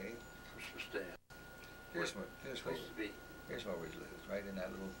Christmas Day. Christmas Day. Here's where we lived, right in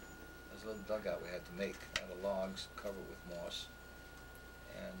that little dugout we had to make out of logs covered with moss.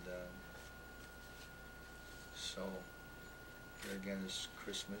 And so here again is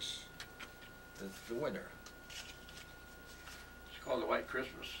Christmas, the winter. It's called the White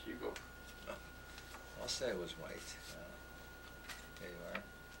Christmas, Hugo. I'll say it was white. There you are.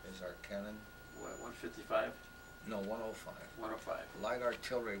 There's our cannon. What, 155? No, 105. 105. Light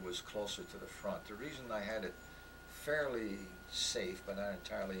artillery was closer to the front. The reason I had it fairly safe, but not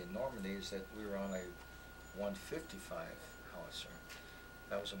entirely in Normandy, is that we were on a 155 howitzer.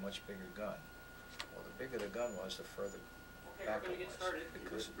 That was a much bigger gun. Well, the bigger the gun was, the further back it was.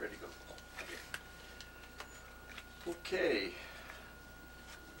 Because ready to go. Okay.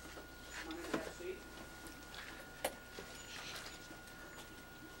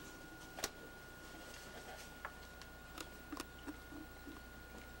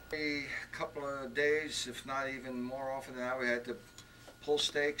 A couple of days, if not even more often than that, we had to pull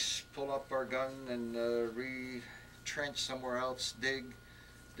stakes, pull up our gun, and retrench somewhere else, dig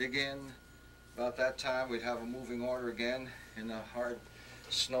in. About that time, we'd have a moving order again in the hard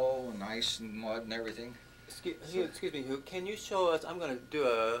snow and ice and mud and everything. Excuse me, Hugo, can you show us, I'm going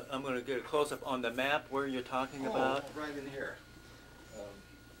to get a close-up on the map where you're talking about. Right in here.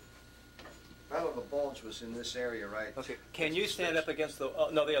 Battle of the Bulge was in this area, right? Okay, can you stand up against the,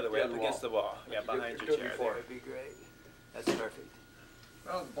 no, the other way, up against the wall. Yeah, behind your chair, that would be great. That's perfect.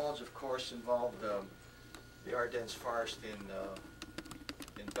 Battle of the Bulge, of course, involved the Ardennes forest in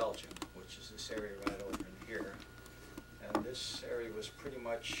Belgium, which is this area right over in here. And this area was pretty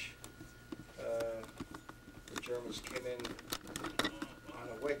much, the Germans came in on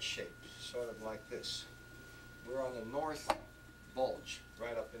a wedge shape, sort of like this. We're on the north bulge,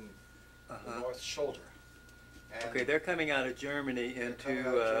 right up in the north shoulder. And Okay, they're coming out of Germany they're into, coming out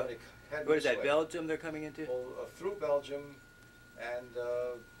of Germany, heading what is this that, way. Belgium they're coming into? Well, through Belgium and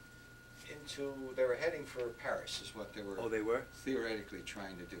they were heading for Paris, is what they were. Oh, they were? Theoretically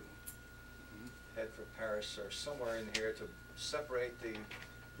trying to do. Head for Paris or somewhere in here to separate the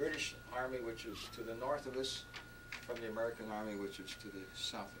British Army, which is to the north of us, from the American Army, which is to the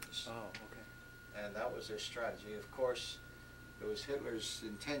south of us. Oh, okay. And that was their strategy. Of course, it was Hitler's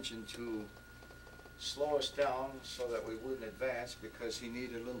intention to slow us down so that we wouldn't advance, because he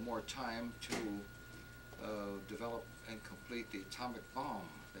needed a little more time to develop and complete the atomic bomb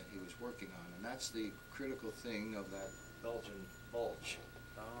that he was working on. And that's the critical thing of that Belgian bulge.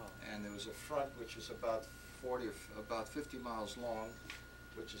 Oh. And there was a front which is about 50 miles long,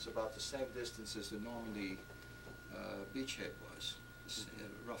 which is about the same distance as the Normandy beachhead was,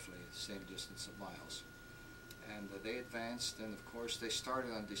 roughly the same distance of miles. And they advanced, and of course they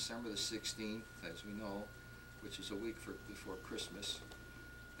started on December the 16th, as we know, which is a week before Christmas.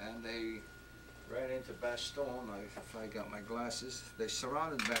 And they ran into Bastogne. If I got my glasses, they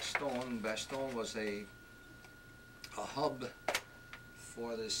surrounded Bastogne. Bastogne was a hub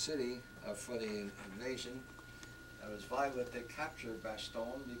for the city, for the invasion. It was vital that they captured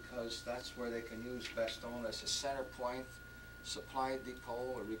Bastogne, because that's where they can use Bastogne as a center point, supply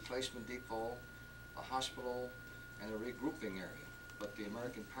depot, a replacement depot, a hospital, and a regrouping area. But the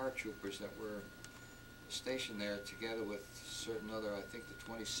American paratroopers that were stationed there, together with certain other, I think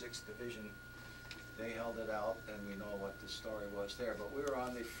the 26th Division, they held it out, and we know what the story was there. But we were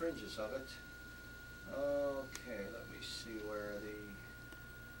on the fringes of it. Okay, let me see where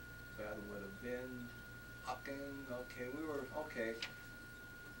the battle would have been. Aachen, okay,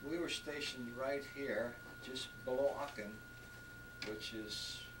 we were stationed right here, just below Aachen, which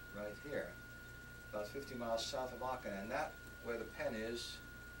is right here, about 50 miles south of Aachen, and that, where the pen is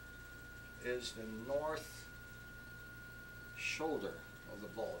the north shoulder of the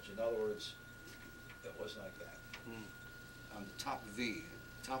bulge. In other words, it was like that. On the top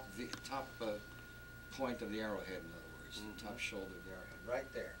point of the arrowhead, in other words, the top shoulder of the arrowhead,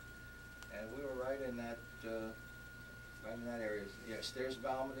 right there. And we were right in that area. Yes, there's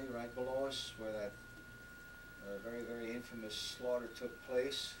Malmedy right below us, where that very, very infamous slaughter took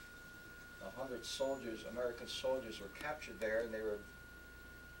place. 100 soldiers, American soldiers, were captured there, and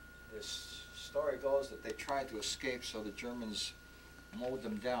this story goes that they tried to escape, so the Germans mowed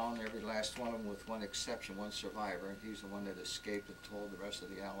them down, every last one of them, with one exception, one survivor, and he's the one that escaped and told the rest of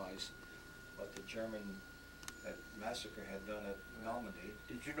the Allies what the German massacre had done at Malmedy.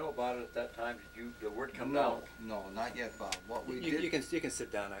 Did you know about it at that time? Did the word come out? No, not yet, Bob. What we You can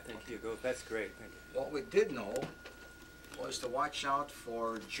sit down, I think, Hugo. That's great. Thank you. What we did know was to watch out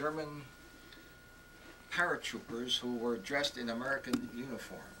for German paratroopers who were dressed in American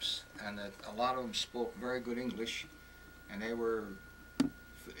uniforms, and that a lot of them spoke very good English, and they were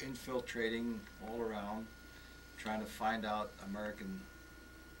infiltrating all around, trying to find out American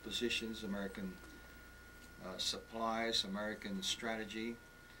positions, American supplies, American strategy,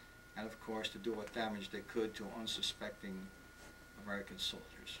 and of course to do what damage they could to unsuspecting American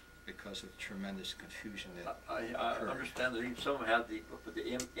soldiers, because of tremendous confusion that I occurred. understand that even some of them had put the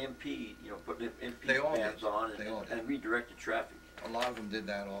MP, put the MP They all bands did. on They all did. and redirected traffic. A lot of them did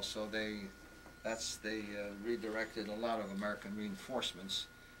that also. They redirected a lot of American reinforcements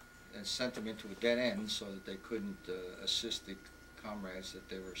and sent them into a dead end so that they couldn't assist the comrades that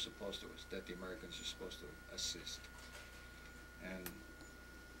they were supposed to, that the Americans were supposed to assist.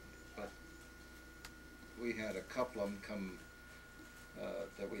 But we had a couple of them come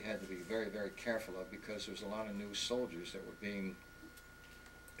that we had to be very, very careful of, because there was a lot of new soldiers that were being,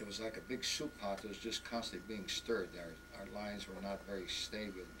 it was like a big soup pot that was just constantly being stirred. Our lines were not very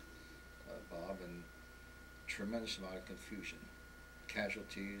stable, Bob, and tremendous amount of confusion.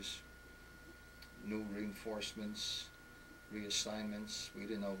 Casualties, new reinforcements, reassignments. We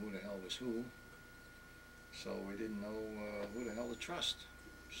didn't know who the hell was who, so we didn't know who the hell to trust.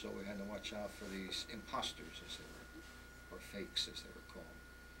 So we had to watch out for these imposters, as they were, or fakes, as they were called.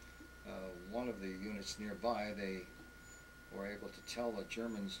 One of the units nearby, they were able to tell the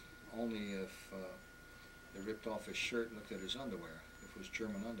Germans only if they ripped off his shirt and looked at his underwear. If it was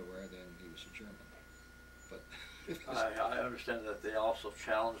German underwear, then he was a German. But I understand that they also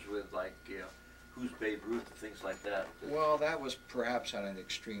challenged with, like, who's Babe Ruth and things like that. Well, that was perhaps on an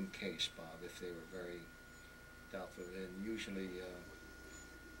extreme case, Bob, if they were very doubtful. And usually,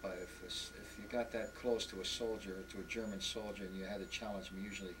 but if you got that close to a soldier, to a German soldier, and you had to challenge him,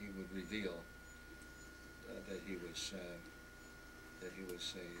 usually he would reveal that he was that he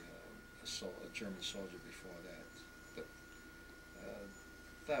was a German soldier before that. But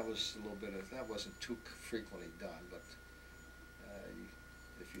that was a little bit of, that wasn't too frequently done, but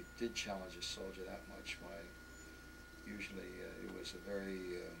if you did challenge a soldier that much, why, usually it was a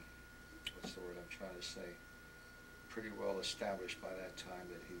very, what's the word I'm trying to say, pretty well established by that time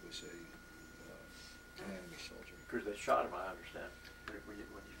that he was an enemy soldier. Because they shot him, I understand. When you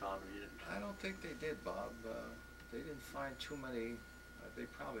found him, you didn't. I don't think they did, Bob. They didn't find too many. They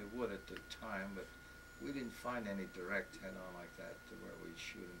probably would at the time, but we didn't find any direct head-on like that to where we'd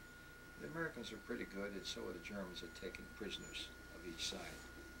shoot him. The Americans are pretty good, and so are the Germans at taking prisoners of each side.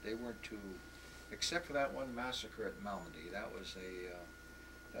 They weren't too, except for that one massacre at Malmedy. That was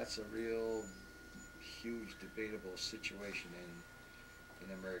that's a real huge debatable situation in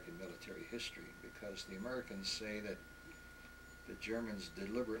American military history, because the Americans say that the Germans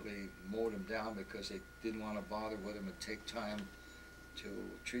deliberately mowed them down because they didn't want to bother with them and take time to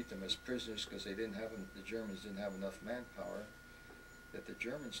treat them as prisoners because they didn't have, the Germans didn't have enough manpower. That the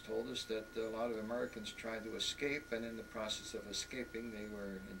Germans told us that a lot of Americans tried to escape, and in the process of escaping they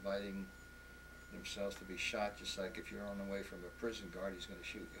were inviting themselves to be shot, just like if you're on the way from a prison guard, he's going to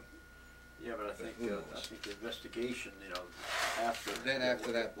shoot you. Yeah, but I think the investigation, you know, after. Then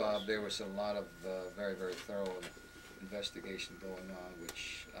after that, Bob, there was a lot of very, very thorough investigation going on,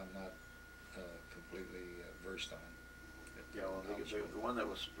 which I'm not completely versed on. Yeah, well, the one that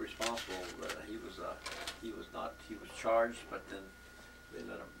was responsible, he was charged, but then they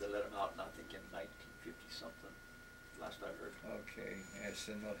let him out, and I think in 1950 something. Last I heard. Okay, yes,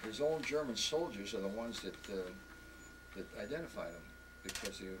 and his own German soldiers are the ones that that identified him,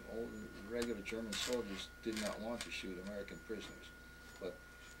 because the old regular German soldiers did not want to shoot American prisoners, but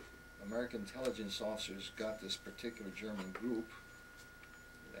American intelligence officers got this particular German group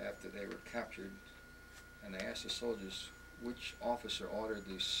after they were captured, and they asked the soldiers which officer ordered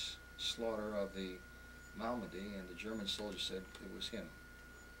the slaughter of the Malmedy, and the German soldiers said it was him.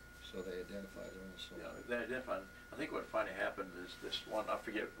 So they identified him also. Yeah, they identified him. I think what finally happened is this one, I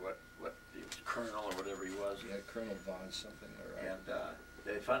forget what he was, colonel or whatever he was. Yeah, Colonel Von something or other. And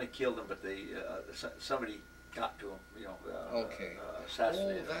they finally killed him, but they somebody got to him, you know, okay.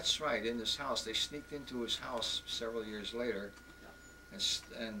 assassinated him. Oh, that's right. In his house, they sneaked into his house several years later,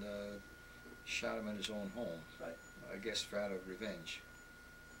 and shot him in his own home. Right. I guess for out of revenge.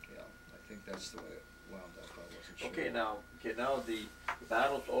 Yeah, I think that's the way it wound up. I wasn't sure. Okay, now the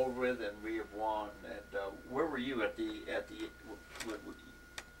battle's over with and we have won. And where were you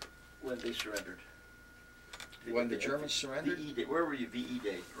when they surrendered? When the Germans surrendered? VE Day. Where were you VE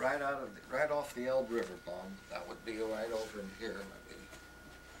Day? Right off the Elbe River, Bob. That would be right over in here. Maybe.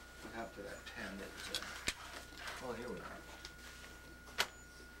 What happened to that pen? Well, here we are.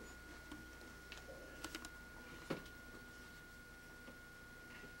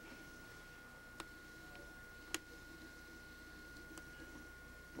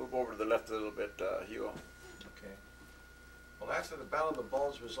 Move over to the left a little bit, Hugo. Okay. Well, after the Battle of the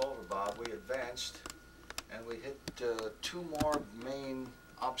Bulge was over, Bob, we advanced, and we hit two more main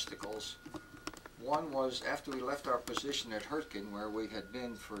obstacles. One was after we left our position at Hurtgen, where we had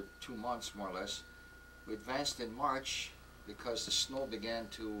been for 2 months, more or less. We advanced in March because the snow began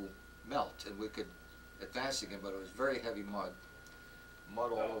to melt, and we could advance again, but it was very heavy mud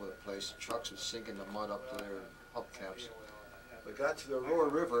all over the place. The trucks would sink in the mud up to their hubcaps. We got to the Ruhr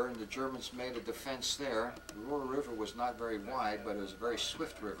River, and the Germans made a defense there. The Ruhr River was not very wide, but it was a very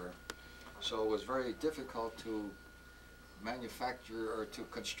swift river. So it was very difficult to manufacture or to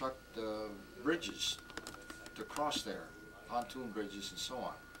construct bridges to cross there, pontoon bridges and so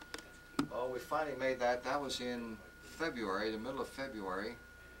on. Well, we finally made that. That was in February, the middle of February.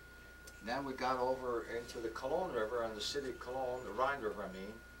 Then we got over into the Cologne River, and the city of Cologne, the Rhine River, I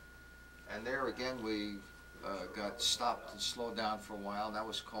mean. And there again we got stopped and slowed down for a while. That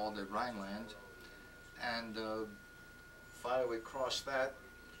was called the Rhineland. And finally we crossed that.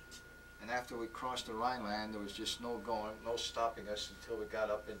 And after we crossed the Rhineland, there was just no stopping us until we got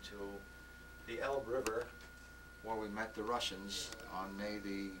up into the Elbe River, where we met the Russians on May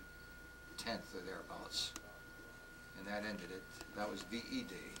the 10th or thereabouts. And that ended it. That was VE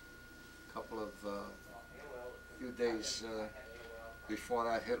Day. A couple of few days before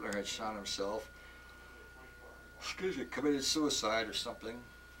that, Hitler had shot himself. Excuse me, committed suicide or something,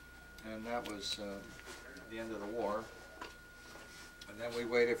 and that was the end of the war. And then we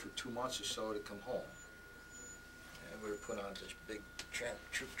waited for 2 months or so to come home, and we were put on this big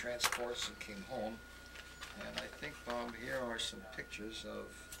troop transports and came home. And I think, Bob, here are some pictures of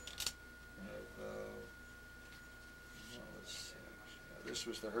let's see. This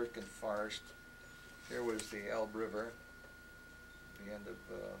was the Hurtgen Forest. Here was the Elbe River. the end of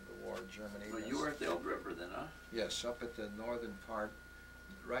the war in Germany. Well, you were at the Elbe River then, huh? Yes, up at the northern part,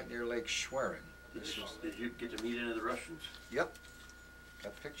 right near Lake Schwerin. Did you get to meet any of the Russians? Yep.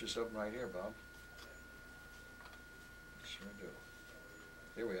 Got pictures of them right here, Bob. Sure do.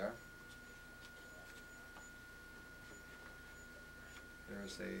 Here we are.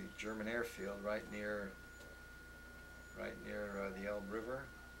 There's a German airfield right near the Elbe River.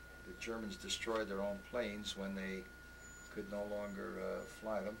 The Germans destroyed their own planes when they could no longer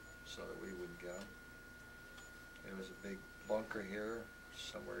fly them, so that we wouldn't get them. There was a big bunker here,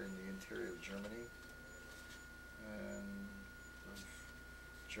 somewhere in the interior of Germany. And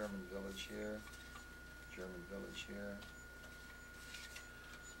German village here, German village here.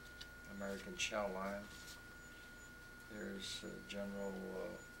 American chow line. There's General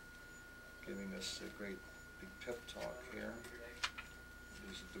giving us a great big pep talk here.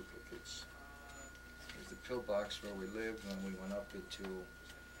 These are duplicates. There's the pillbox where we lived when we went up into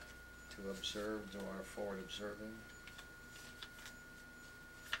to observe, do our forward observing.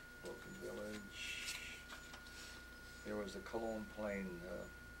 Broken Village. There was the Cologne plane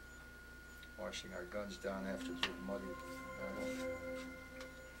washing our guns down after the big muddy battle.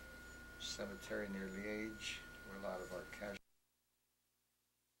 Cemetery near Liège, where a lot of our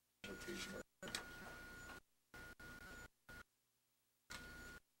casualties were.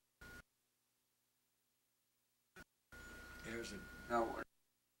 Here's a... Now,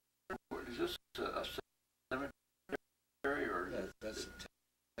 is this a cemetery or? Yeah, that's a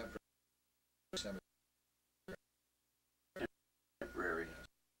temporary cemetery. Temporary.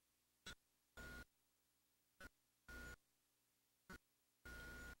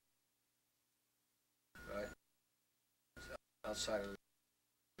 Right. Outside of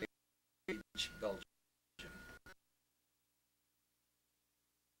Liège, Belgium.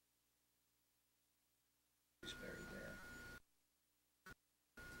 He's buried there.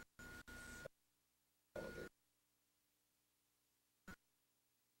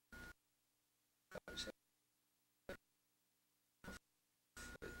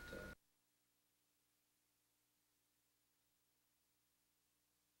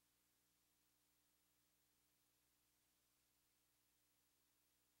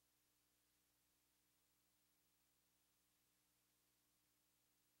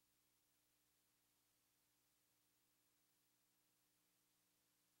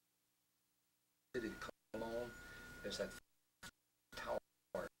 City Cologne, there's that tower,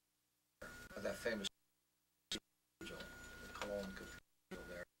 that famous cathedral, the Cologne Cathedral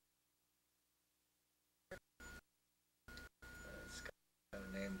there. It's got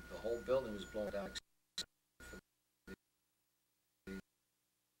a name. The whole building was blown down except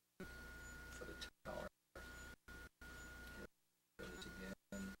for the tower. Here it is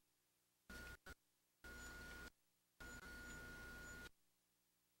again.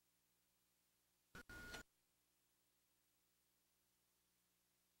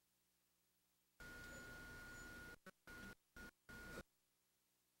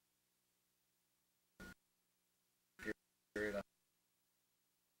 Period.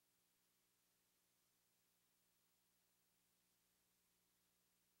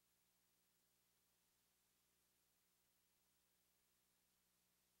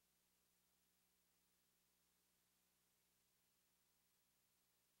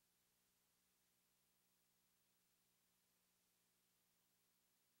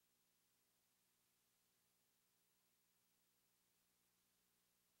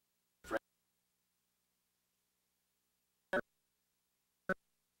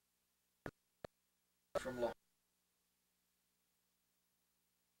 From Long.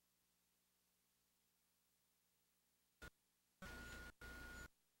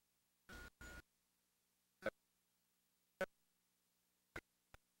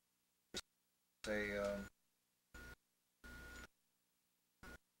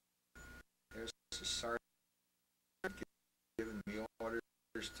 There's a sergeant giving me orders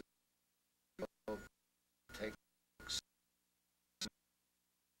to go take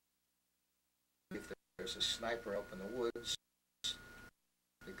if there's a sniper up in the woods,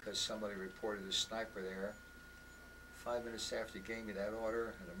 because somebody reported a sniper there. 5 minutes after he gave me that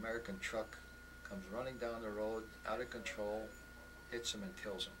order, an American truck comes running down the road, out of control, hits him and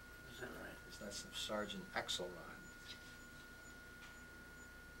kills him. Is that right? That's Sergeant Axelrod.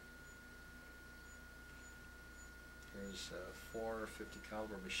 Here's 4 50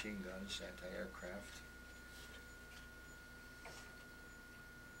 caliber machine guns, anti-aircraft.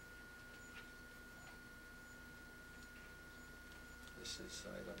 This is,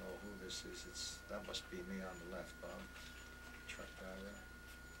 I don't know who this is. That must be me on the left, Bob. Truck driver.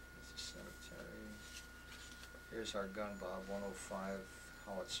 There's a cemetery. Here's our gun, Bob, 105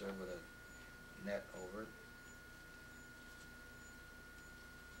 howitzer with a net over it.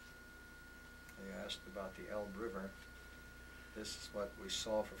 You asked about the Elbe River. This is what we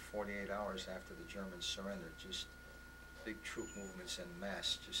saw for 48 hours after the Germans surrendered. Just big troop movements en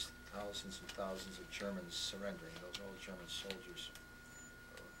masse, just thousands and thousands of Germans surrendering, those old German soldiers,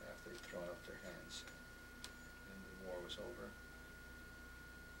 after they'd thrown up their hands. And the war was over.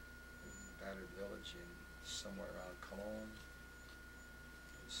 In a battered village in somewhere around Cologne.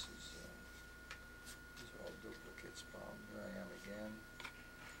 This is, these are all duplicates, Bob. Here I am again.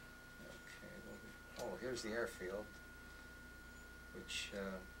 Okay, oh, here's the airfield, which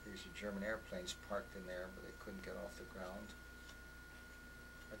these are German airplanes parked in there, but they couldn't get off the ground.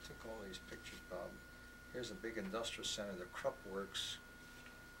 I took all these pictures, Bob. Here's a big industrial center, the Krupp Works,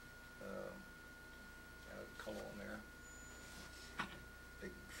 out in Cologne there.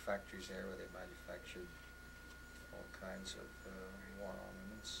 Big factories there where they manufactured all kinds of war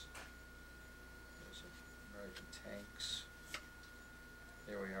armaments. There's American tanks.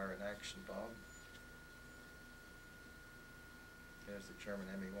 Here we are in action, Bob. There's the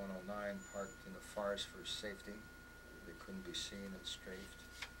German Me-109 parked in the forest for safety. They couldn't be seen and strafed.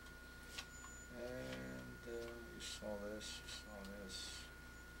 And you saw this, you saw this.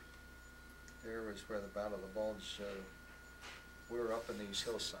 Here was where the Battle of the Bulge, we were up in these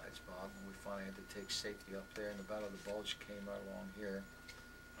hillsides, Bob, and we finally had to take safety up there, and the Battle of the Bulge came right along here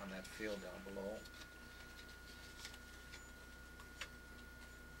on that field down below.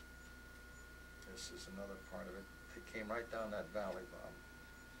 This is another part of it. They came right down that valley, Bob.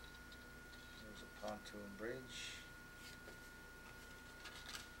 There's a pontoon bridge.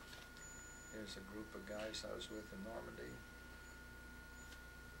 Here's a group of guys I was with in Normandy.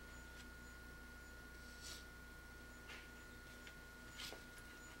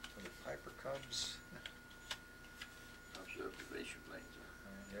 So the Piper Cubs. Observation planes.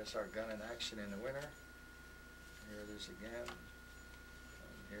 And here's our gun in action in the winter. Here it is again.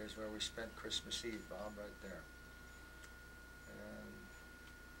 And here's where we spent Christmas Eve, Bob, right there. And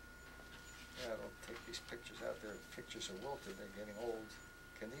yeah, don't take these pictures out there. Pictures are wilted, they're getting old.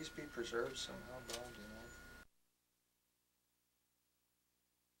 Can these be preserved somehow, Bob, do you know?